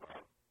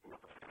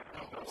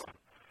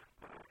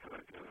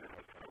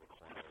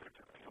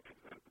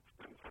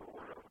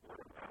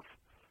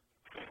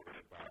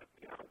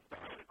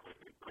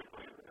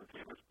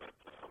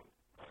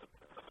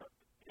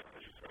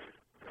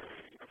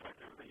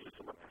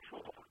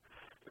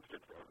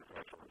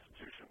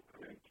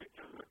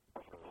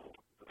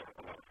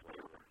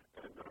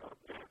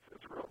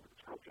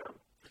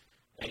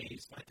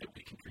site that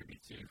we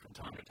contribute to from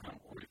time to time,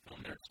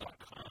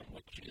 QuarryFilmNerds.com,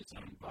 which is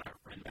owned by our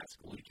friend Matt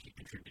Scallucci,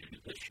 contributor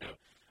to this show.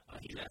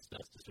 He's asked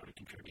us to sort of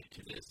contribute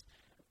to this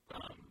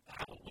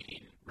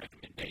Halloween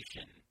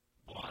recommendation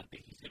blog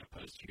that he's going to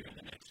post here in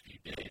the next few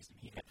days, and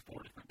he had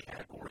 4 different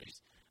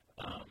categories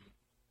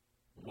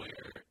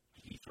where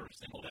he sort of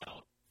singled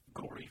out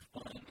gory,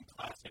 fun,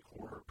 classic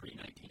horror,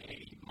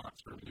 pre-1980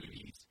 monster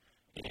movies,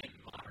 and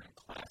modern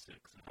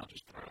classics. And I'll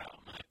just throw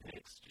out my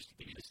picks just to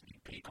give you a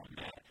sneak peek on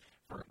that.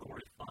 For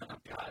gory fun,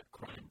 I've got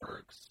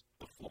Cronenberg's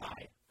The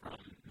Fly from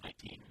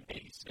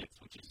 1986,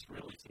 which is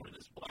really sort of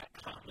this black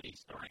comedy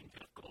starring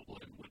Jeff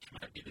Goldblum, which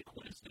might be the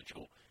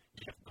quintessential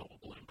Jeff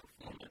Goldblum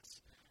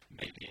performance,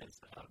 maybe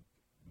as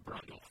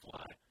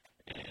Brundlefly.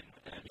 And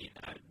I mean,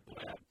 the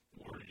way I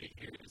worded it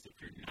here is if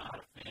you're not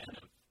a fan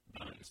of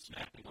bones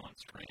snapping on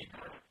screen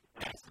or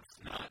acid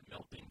snot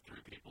melting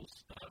through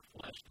people's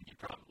flesh, then you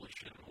probably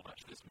shouldn't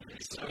watch this movie.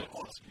 It's so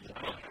awesome.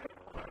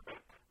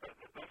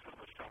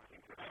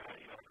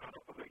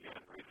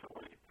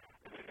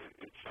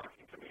 It's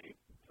shocking to me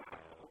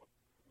how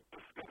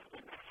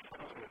disgusting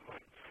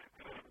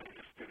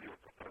the studio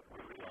put that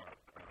movie on.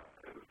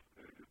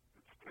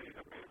 It's pretty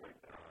amazing.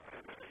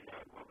 And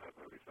I love that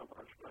movie so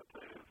much, but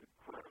it is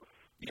gross.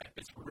 Yeah,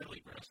 it's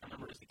really gross. I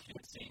remember as a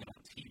kid seeing it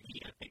on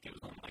TV. I think it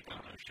was on, like, I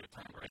don't know,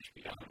 Showtime or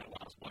HBO. I don't know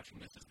why I was watching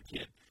this as a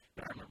kid,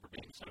 but I remember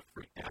being so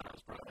freaked out. I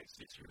was probably like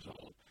 6 years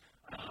old.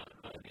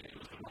 But it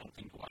was the wrong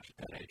thing to watch at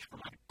that age. For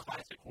my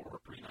classic horror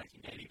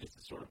pre-1980, this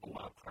is sort of a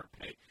wild card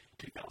pick.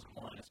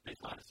 2001, A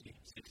Space Odyssey,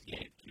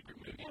 68, Kubrick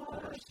movie, of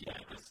course. Yeah,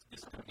 this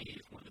to me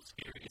is one of the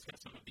scariest. It's got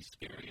some of the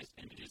scariest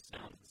images,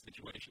 sounds, and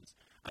situations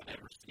I've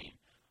ever seen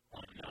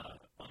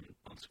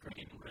on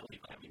screen. Really,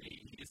 I mean,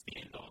 he is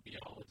the end-all,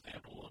 be-all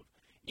example of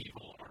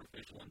evil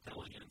artificial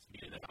intelligence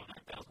needed out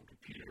 9,000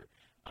 computer.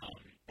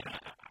 And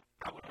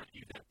I would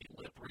argue that the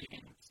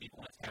lip-reading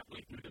sequence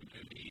halfway through the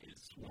movie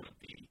is one of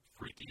the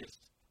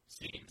freakiest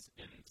scenes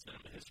in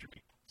cinema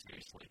history.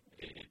 Seriously,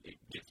 it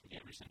gets me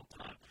every single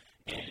time.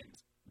 And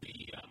the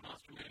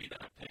monster movie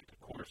that I picked, of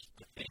course,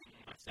 The Thing,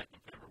 my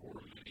second favorite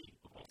horror movie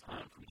of all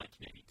time from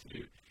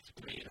 1982.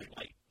 To me,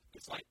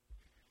 it's like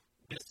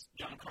this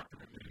John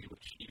Carpenter movie,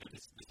 which, you know,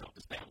 this helped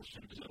establish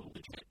him as a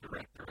legit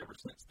director ever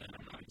since then.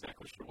 I'm not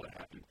exactly sure what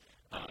happened.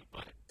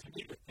 But to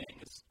me, The Thing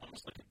is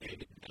almost like a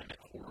David Mamet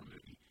horror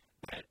movie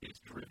that is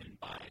driven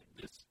by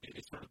this,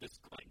 it's sort of this,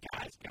 like,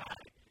 guy's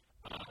guy,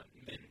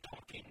 men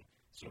talking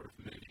sort of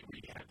movie where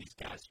you have these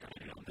guys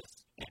stranded on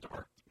this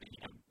Antarctic, you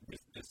know,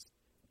 this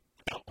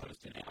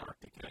outpost in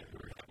Antarctica who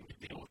are having to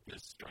deal with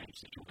this strange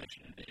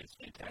situation, and it's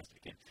fantastic.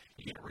 And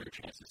you get a rare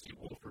chance to see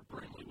Wilford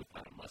Brimley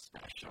without a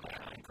mustache, so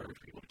I encourage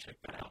people to check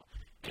that out.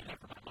 And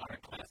for my modern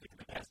classic in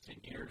the past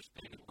 10 years,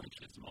 David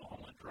Lynch's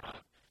Mulholland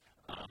Drive,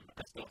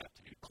 I still have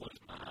to close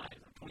my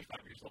eyes. I'm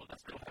 25 years old, and I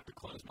still have to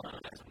close my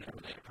eyes whenever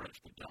they approach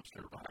the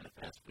dumpster behind the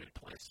fast food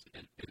place.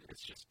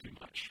 It's just too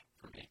much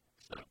for me.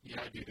 So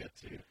Yeah, I do that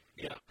too.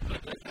 yeah,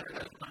 but that's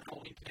my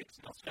Halloween picks.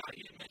 Now, Scott,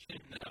 you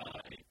mentioned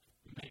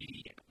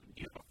maybe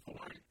you have a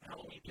foreign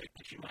Halloween pick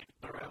that you might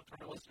throw out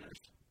for our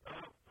listeners.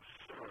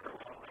 Sure.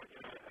 Well,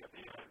 you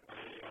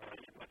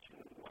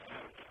mentioned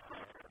last,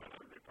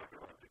 we talked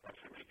about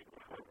actually making it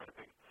before, but I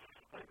think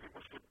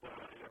people should,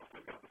 if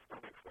they've got the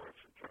stomach for it,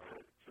 should try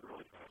to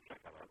really kind of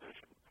check out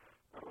Audition,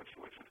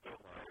 which is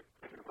still my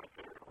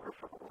favorite horror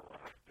film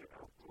in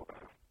the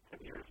last,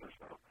 10 years or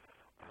so.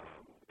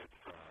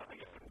 It's,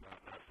 again, not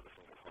for the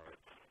faint of heart.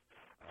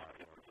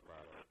 It's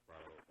about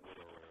a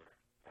widower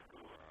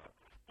who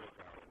goes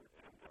out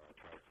and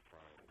tries to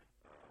find,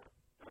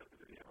 a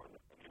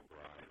new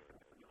bride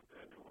and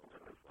a new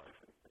woman in his life,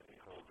 and he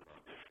holds an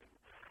audition,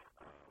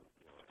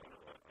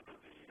 under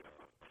the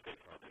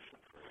state audition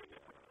for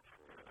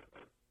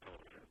a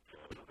television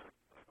show that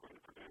they're going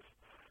to produce,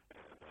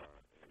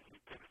 and he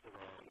picks the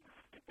wrong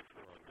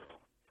girl,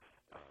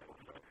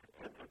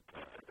 and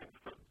things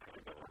kind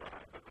of go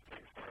awry, but the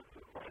thing starts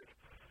as like,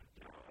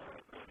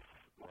 this,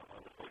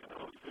 honestly, an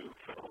O2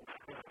 film,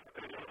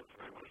 it's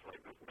very much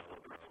like this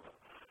melodrama,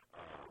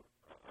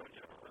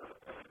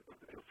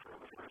 for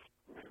the first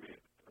maybe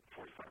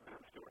 45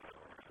 minutes to an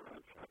hour,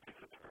 it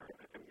takes a turn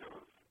and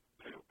goes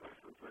to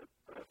places that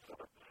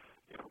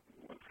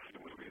most few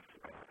movies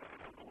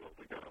have the will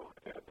to go.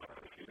 And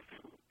if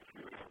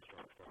you have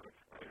strong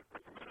stomachs, I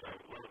recommend it. I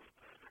would love,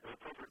 in a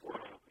perfect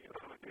world,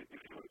 if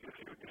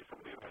you knew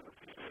somebody who hasn't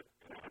seen it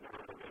and hadn't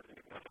heard of it and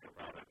knew nothing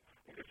about it,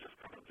 you could just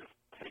kind of just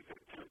take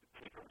them to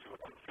it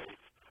on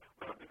faith.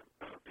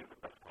 That would be the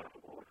best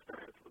possible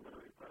experience of the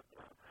movie. But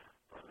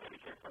in any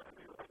case,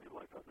 I do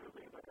like that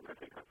movie, and I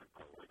think that's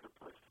probably a good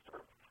place to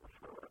start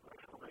for a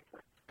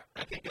filmmaker.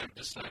 I think I've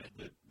decided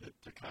that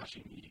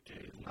Takashi Miike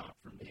is not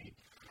for me.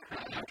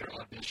 After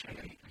Audition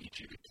and Meet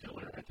You the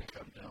Killer, I think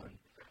I'm done.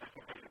 I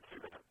can see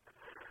that.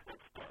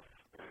 It's tough.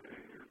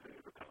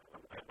 It's a tough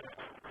one. I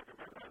would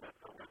recommend that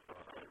film with,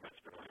 I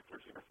mentioned earlier,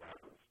 13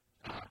 Assassins.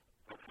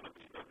 That's going to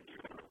be, you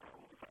have no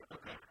problem with that.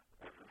 Okay.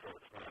 And so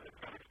it's not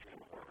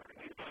extreme horror. And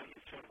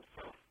he's shown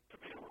himself to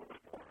be a little bit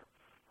more,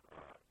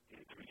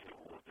 to be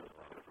able to do a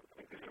lot of different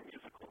things. They did a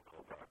musical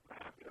called The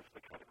Happiest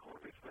that kind of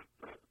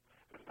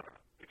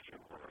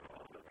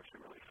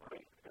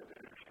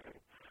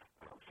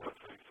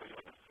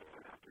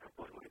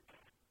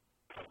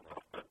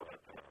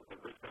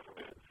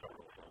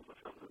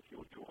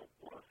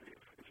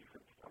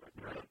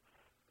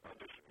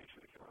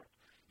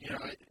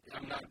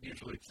I'm not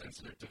usually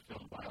sensitive to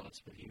film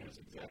violence, but he knows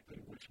exactly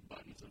which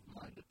buttons of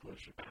mine to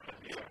push.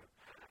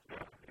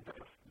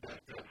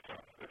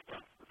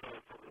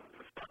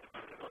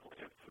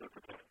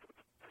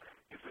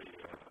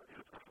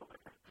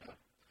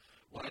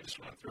 Well, I just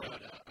want to throw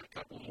out a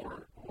couple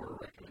more horror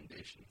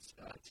recommendations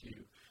to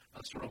you,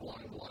 sort of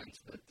along the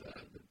lines that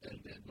Ben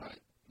did.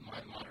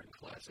 My modern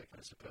classic,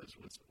 I suppose,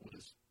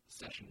 was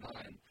Session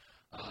 9.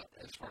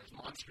 As far as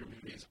monster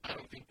movies, I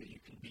don't think that you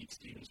can beat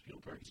Steven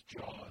Spielberg's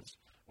Jaws,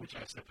 which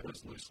I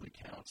suppose loosely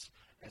counts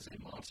as a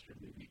monster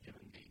movie,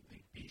 given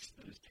the beast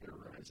that is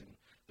terrorizing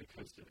the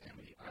coast of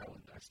Amity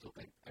Island. I still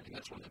think,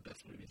 that's one of the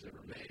best movies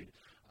ever made,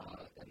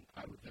 and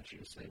I would venture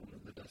to say one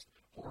of the best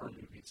horror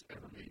movies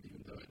ever made,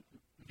 even though it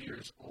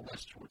veers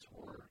less towards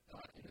horror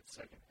in its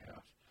second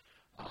half.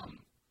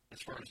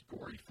 As far as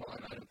gory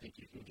fun, I don't think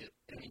you can get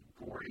any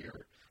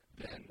gorier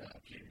than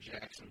Peter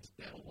Jackson's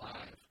Dead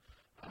Alive,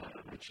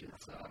 which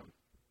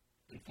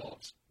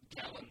involves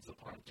gallons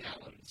upon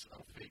gallons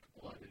of fake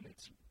blood in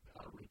its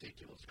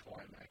ridiculous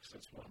climax.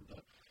 That's one of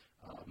the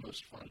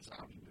most fun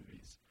zombie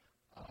movies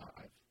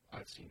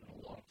I've seen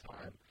in a long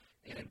time.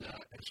 And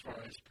as far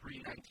as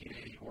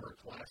pre-1980 horror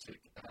classic,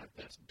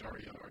 that's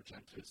Dario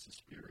Argento's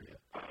Suspiria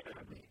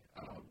for me.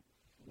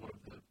 One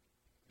of the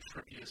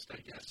trippiest,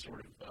 I guess,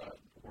 sort of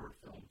horror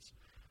films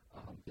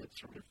that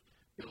sort of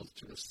builds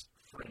to this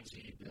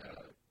frenzied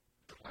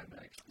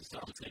climax.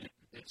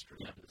 It's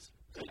tremendous.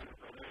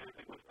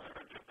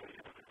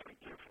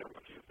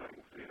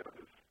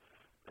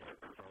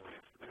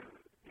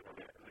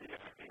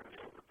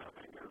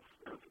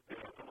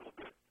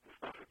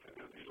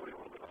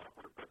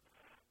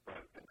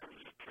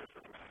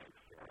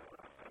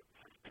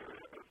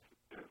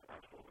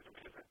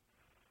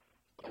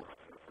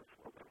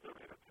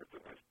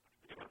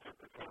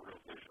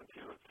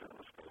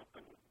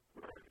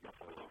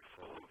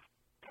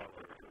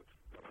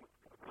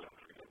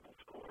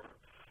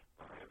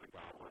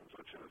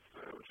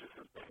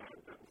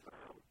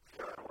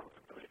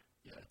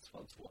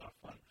 It's a lot of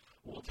fun.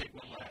 We'll take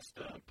one last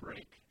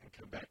break and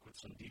come back with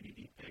some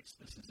DVD picks.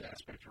 This is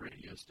Aspect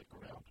Radio. Stick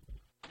around.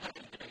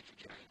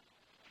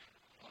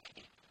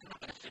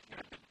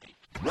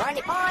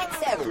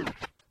 90.7.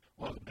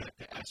 Welcome back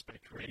to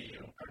Aspect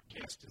Radio. Our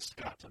guest is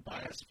Scott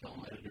Tobias,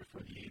 film editor for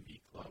the AV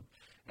Club.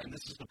 And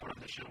this is the part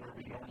of the show where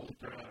we normally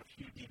throw out a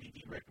few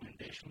DVD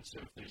recommendations. So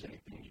if there's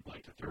anything you'd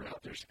like to throw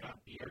out there,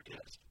 Scott, be our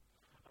guest.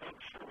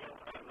 Sure.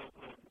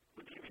 Well,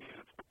 the DVD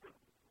is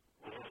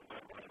one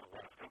of the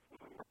last couple of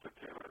them put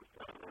together.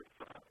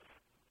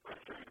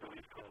 It's a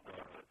release called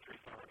Three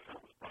Silent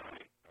Films by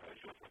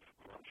Joseph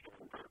von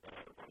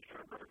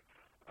Sternberg.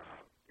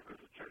 He was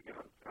a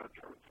German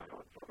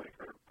silent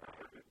filmmaker.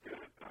 He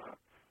did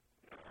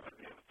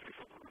three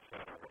films on the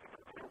set of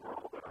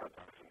Underworld,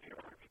 Docks in New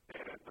York,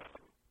 and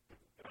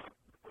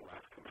The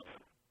Last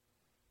Command.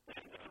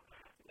 And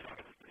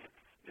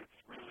it's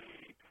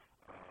really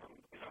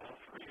all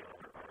three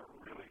are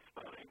really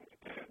stunning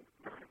and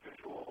very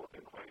visual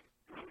and quite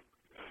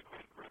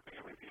gripping.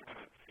 If you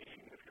haven't seen,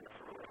 if you're not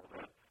really all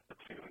that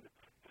attuned to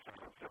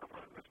silent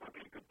cinema, this might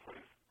be a good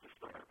place to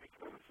start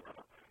because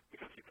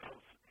he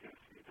does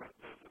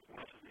as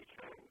much as he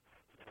can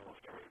to tell a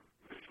story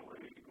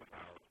visually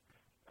without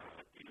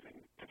using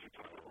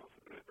intertitles.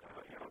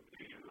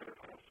 He uses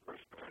intertitles very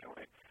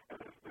sparingly, and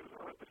there's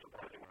a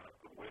surprising amount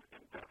of wit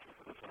and depth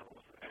to the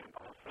films, and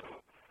also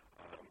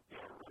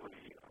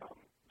really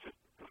just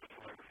the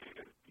photography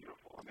is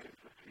beautiful. It's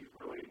just he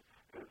really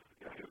is.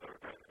 He's a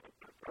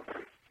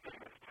very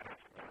famous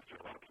taskmaster.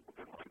 A lot of people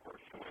didn't like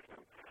working with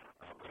him,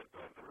 but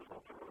the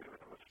results are really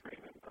on the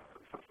screen, and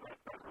so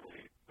that's some of my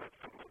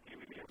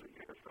DVD of the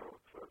year. So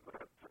I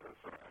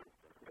recommend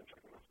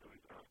checking those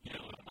movies out.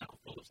 Michael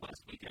Phillips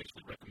last week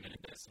actually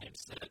recommended that same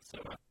set, so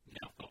I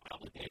now feel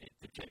obligated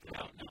to check it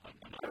out. Now I'm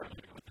not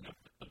familiar with enough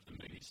of the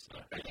movies.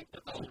 I think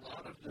that a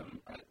lot of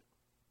them, I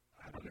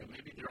don't know,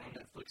 maybe they're on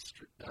Netflix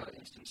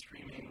instant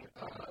streaming.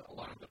 A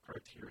lot of the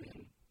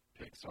Criterion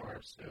picks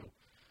are, so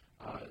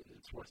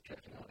it's worth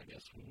checking out, I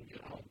guess, when we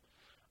get home.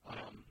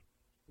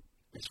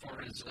 As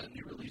far as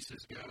new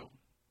releases go,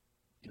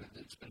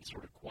 it's been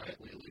sort of quiet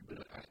lately,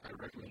 but I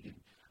recommended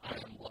I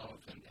Am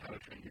Love and How to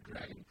Train Your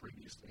Dragon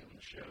previously on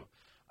the show.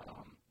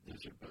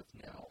 Those are both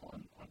now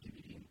on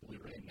DVD and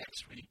Blu-ray.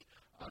 Next week,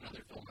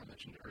 another film I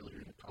mentioned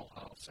earlier, Nicole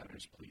Hall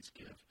Center's Please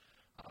Give,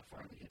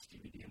 finally gets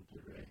DVD and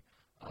Blu-ray.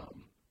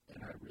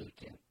 And I really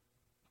can't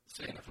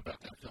say enough about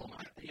that film.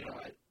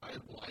 I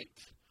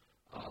liked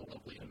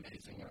Lovely and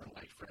Amazing, and I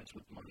liked Friends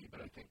with Money,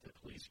 but I think that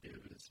Please Give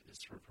is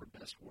sort of her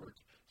best work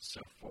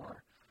so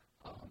far.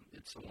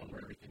 It's the one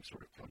where everything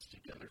sort of comes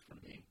together for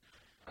me.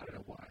 I don't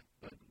know why,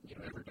 but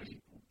everybody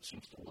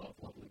seems to love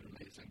Lovely and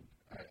Amazing.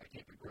 I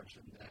can't begrudge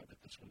them that, but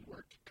this one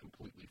worked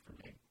completely for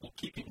me. Well,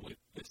 keeping with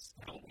this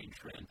Halloween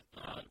trend,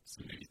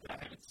 some movies that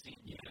I haven't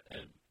seen yet.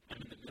 I'm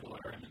in the middle,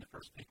 or I'm in the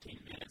first 15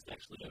 minutes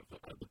actually of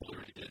the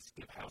Blu-ray disc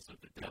of House of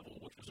the Devil,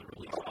 which was a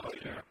release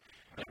last year.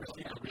 I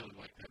really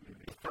like that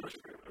movie. The first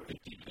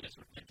 15 minutes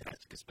were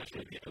fantastic,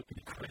 especially the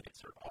opening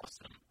credits are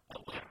awesome. I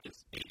love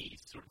this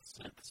 80s sort of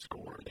synth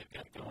score they've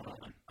got going.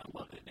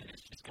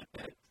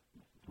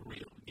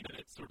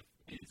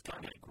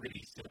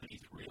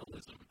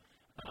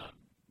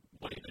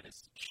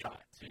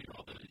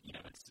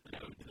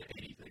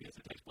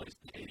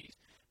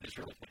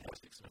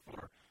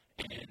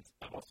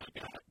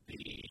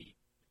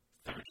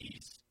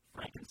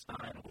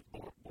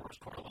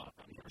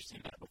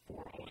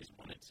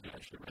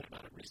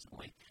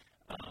 recently.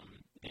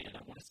 And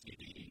I want to see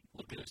the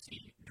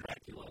Lugosi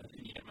Dracula. And,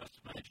 most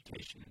of my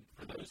education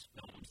for those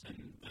films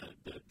and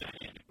the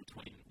dynamic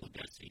between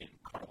Lugosi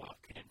and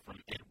Karloff came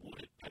from Ed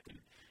Wood back in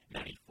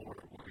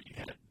 '94, where you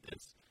had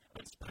this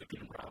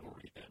unspoken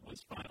rivalry that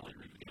was finally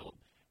revealed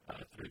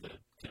through the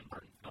Tim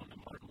Burton film, the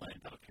Martin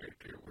Landau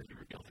character, where he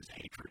revealed his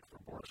hatred for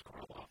Boris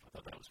Karloff. I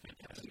thought that was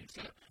fantastic.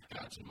 So,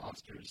 Gods and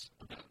Monsters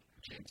about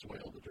James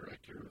Whale, the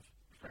director of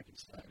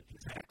Frankenstein.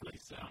 Exactly.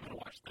 So I'm going to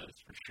watch those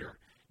for sure.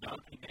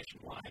 Nominated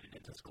nationwide and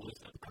in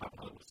Tuscaloosa at the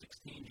Coppola was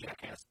 16.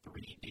 Jackass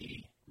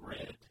 3D,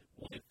 Red,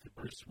 with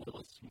Bruce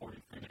Willis,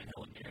 Morgan Freeman, and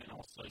Helen Mirren,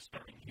 also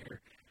starting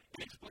here.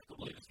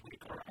 Inexplicably this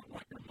week are I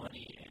Want Your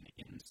Money and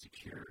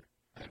Insecure.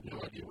 I have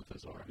no idea what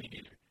those are. Me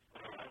neither.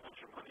 I Want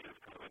Your Money is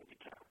kind of a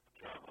kneecap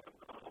drama in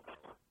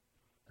Alabama.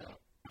 I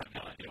have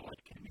no idea what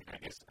it can mean. I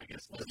guess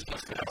let's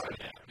just say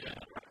that. Yeah.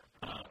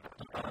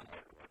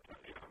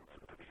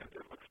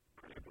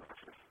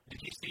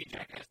 Did you see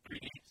Jackass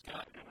 3D,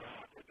 Scott?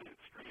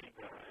 It's screened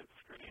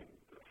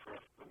for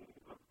us in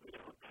 10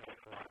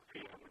 o'clock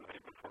p.m. the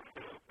night before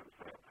film, and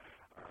so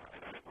I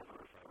didn't want to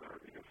find that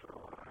review, so I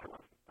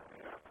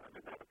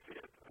did not see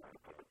it, but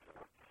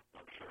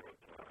I'm sure it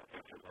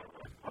answers all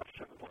the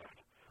questions left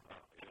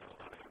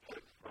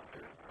unanswered by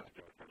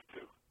Jackass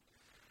 2.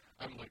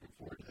 I'm looking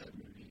forward to that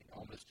movie,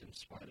 almost in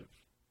spite of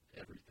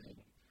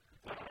everything.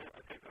 I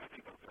think those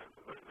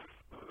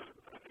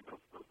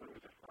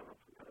movies are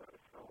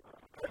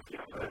fun.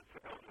 But as the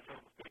film's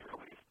being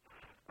released,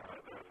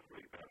 this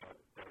week,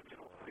 that'd be a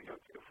lot to go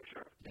to for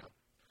sure. Yeah.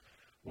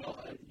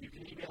 Well, you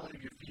can email any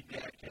of your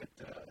feedback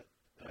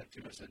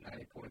to us at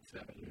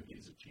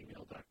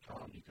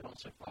 90.7movies@gmail.com. You can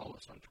also follow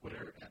us on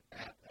Twitter at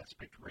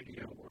Aspect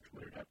Radio or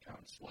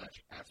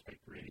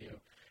twitter.com/aspectradio.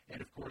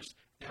 And, of course,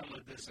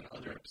 download this and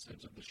other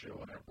episodes of the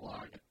show on our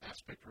blog at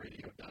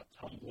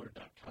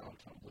aspectradio.tumblr.com.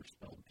 Tumblr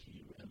spelled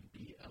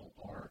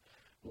TUMBLR.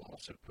 We'll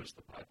also post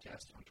the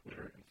podcast on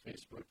Twitter and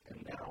Facebook.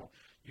 And now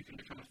you can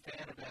become a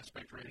fan of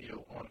Aspect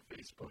Radio on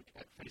Facebook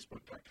at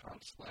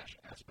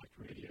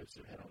facebook.com/aspectradio.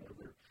 So head on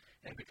over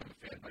and become a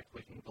fan by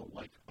clicking the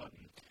like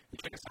button.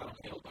 Check us out on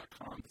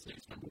Hail.com, the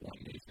city's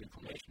 #1 news and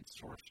information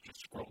source.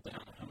 Just scroll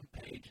down the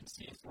homepage and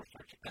see us or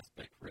search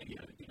Aspect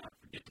Radio. And do not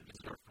forget to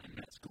visit our friend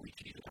Matt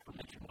Scalici, the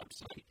aforementioned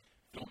website,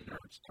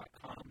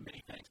 filmnerds.com.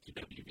 Many thanks to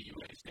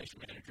WVUA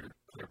station manager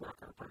Claire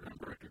Barker, program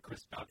director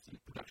Chris Dodson,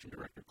 production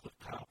director Cliff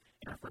Kyle,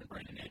 and our friend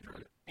Brandon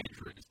Andrews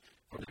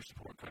for their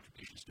support and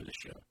contributions to the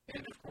show.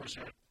 And, of course,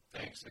 our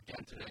thanks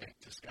again today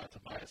to Scott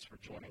Tobias for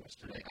joining us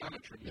today. I'm a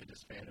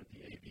tremendous fan of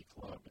the AV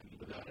Club, and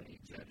without any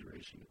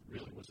exaggeration, it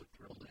really was a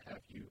thrill to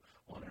have you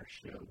on our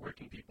show. Where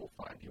can people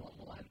find you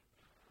online?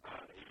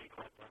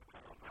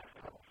 avclub.com.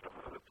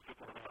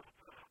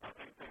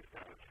 Thanks,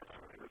 guys, for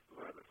having me.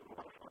 This was a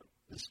lot of fun.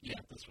 This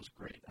was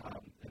great.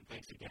 And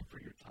thanks again for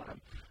your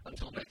time.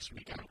 Until next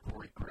week, I'm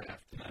Corey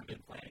Kraft. And I've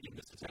been Flanagan.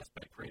 This is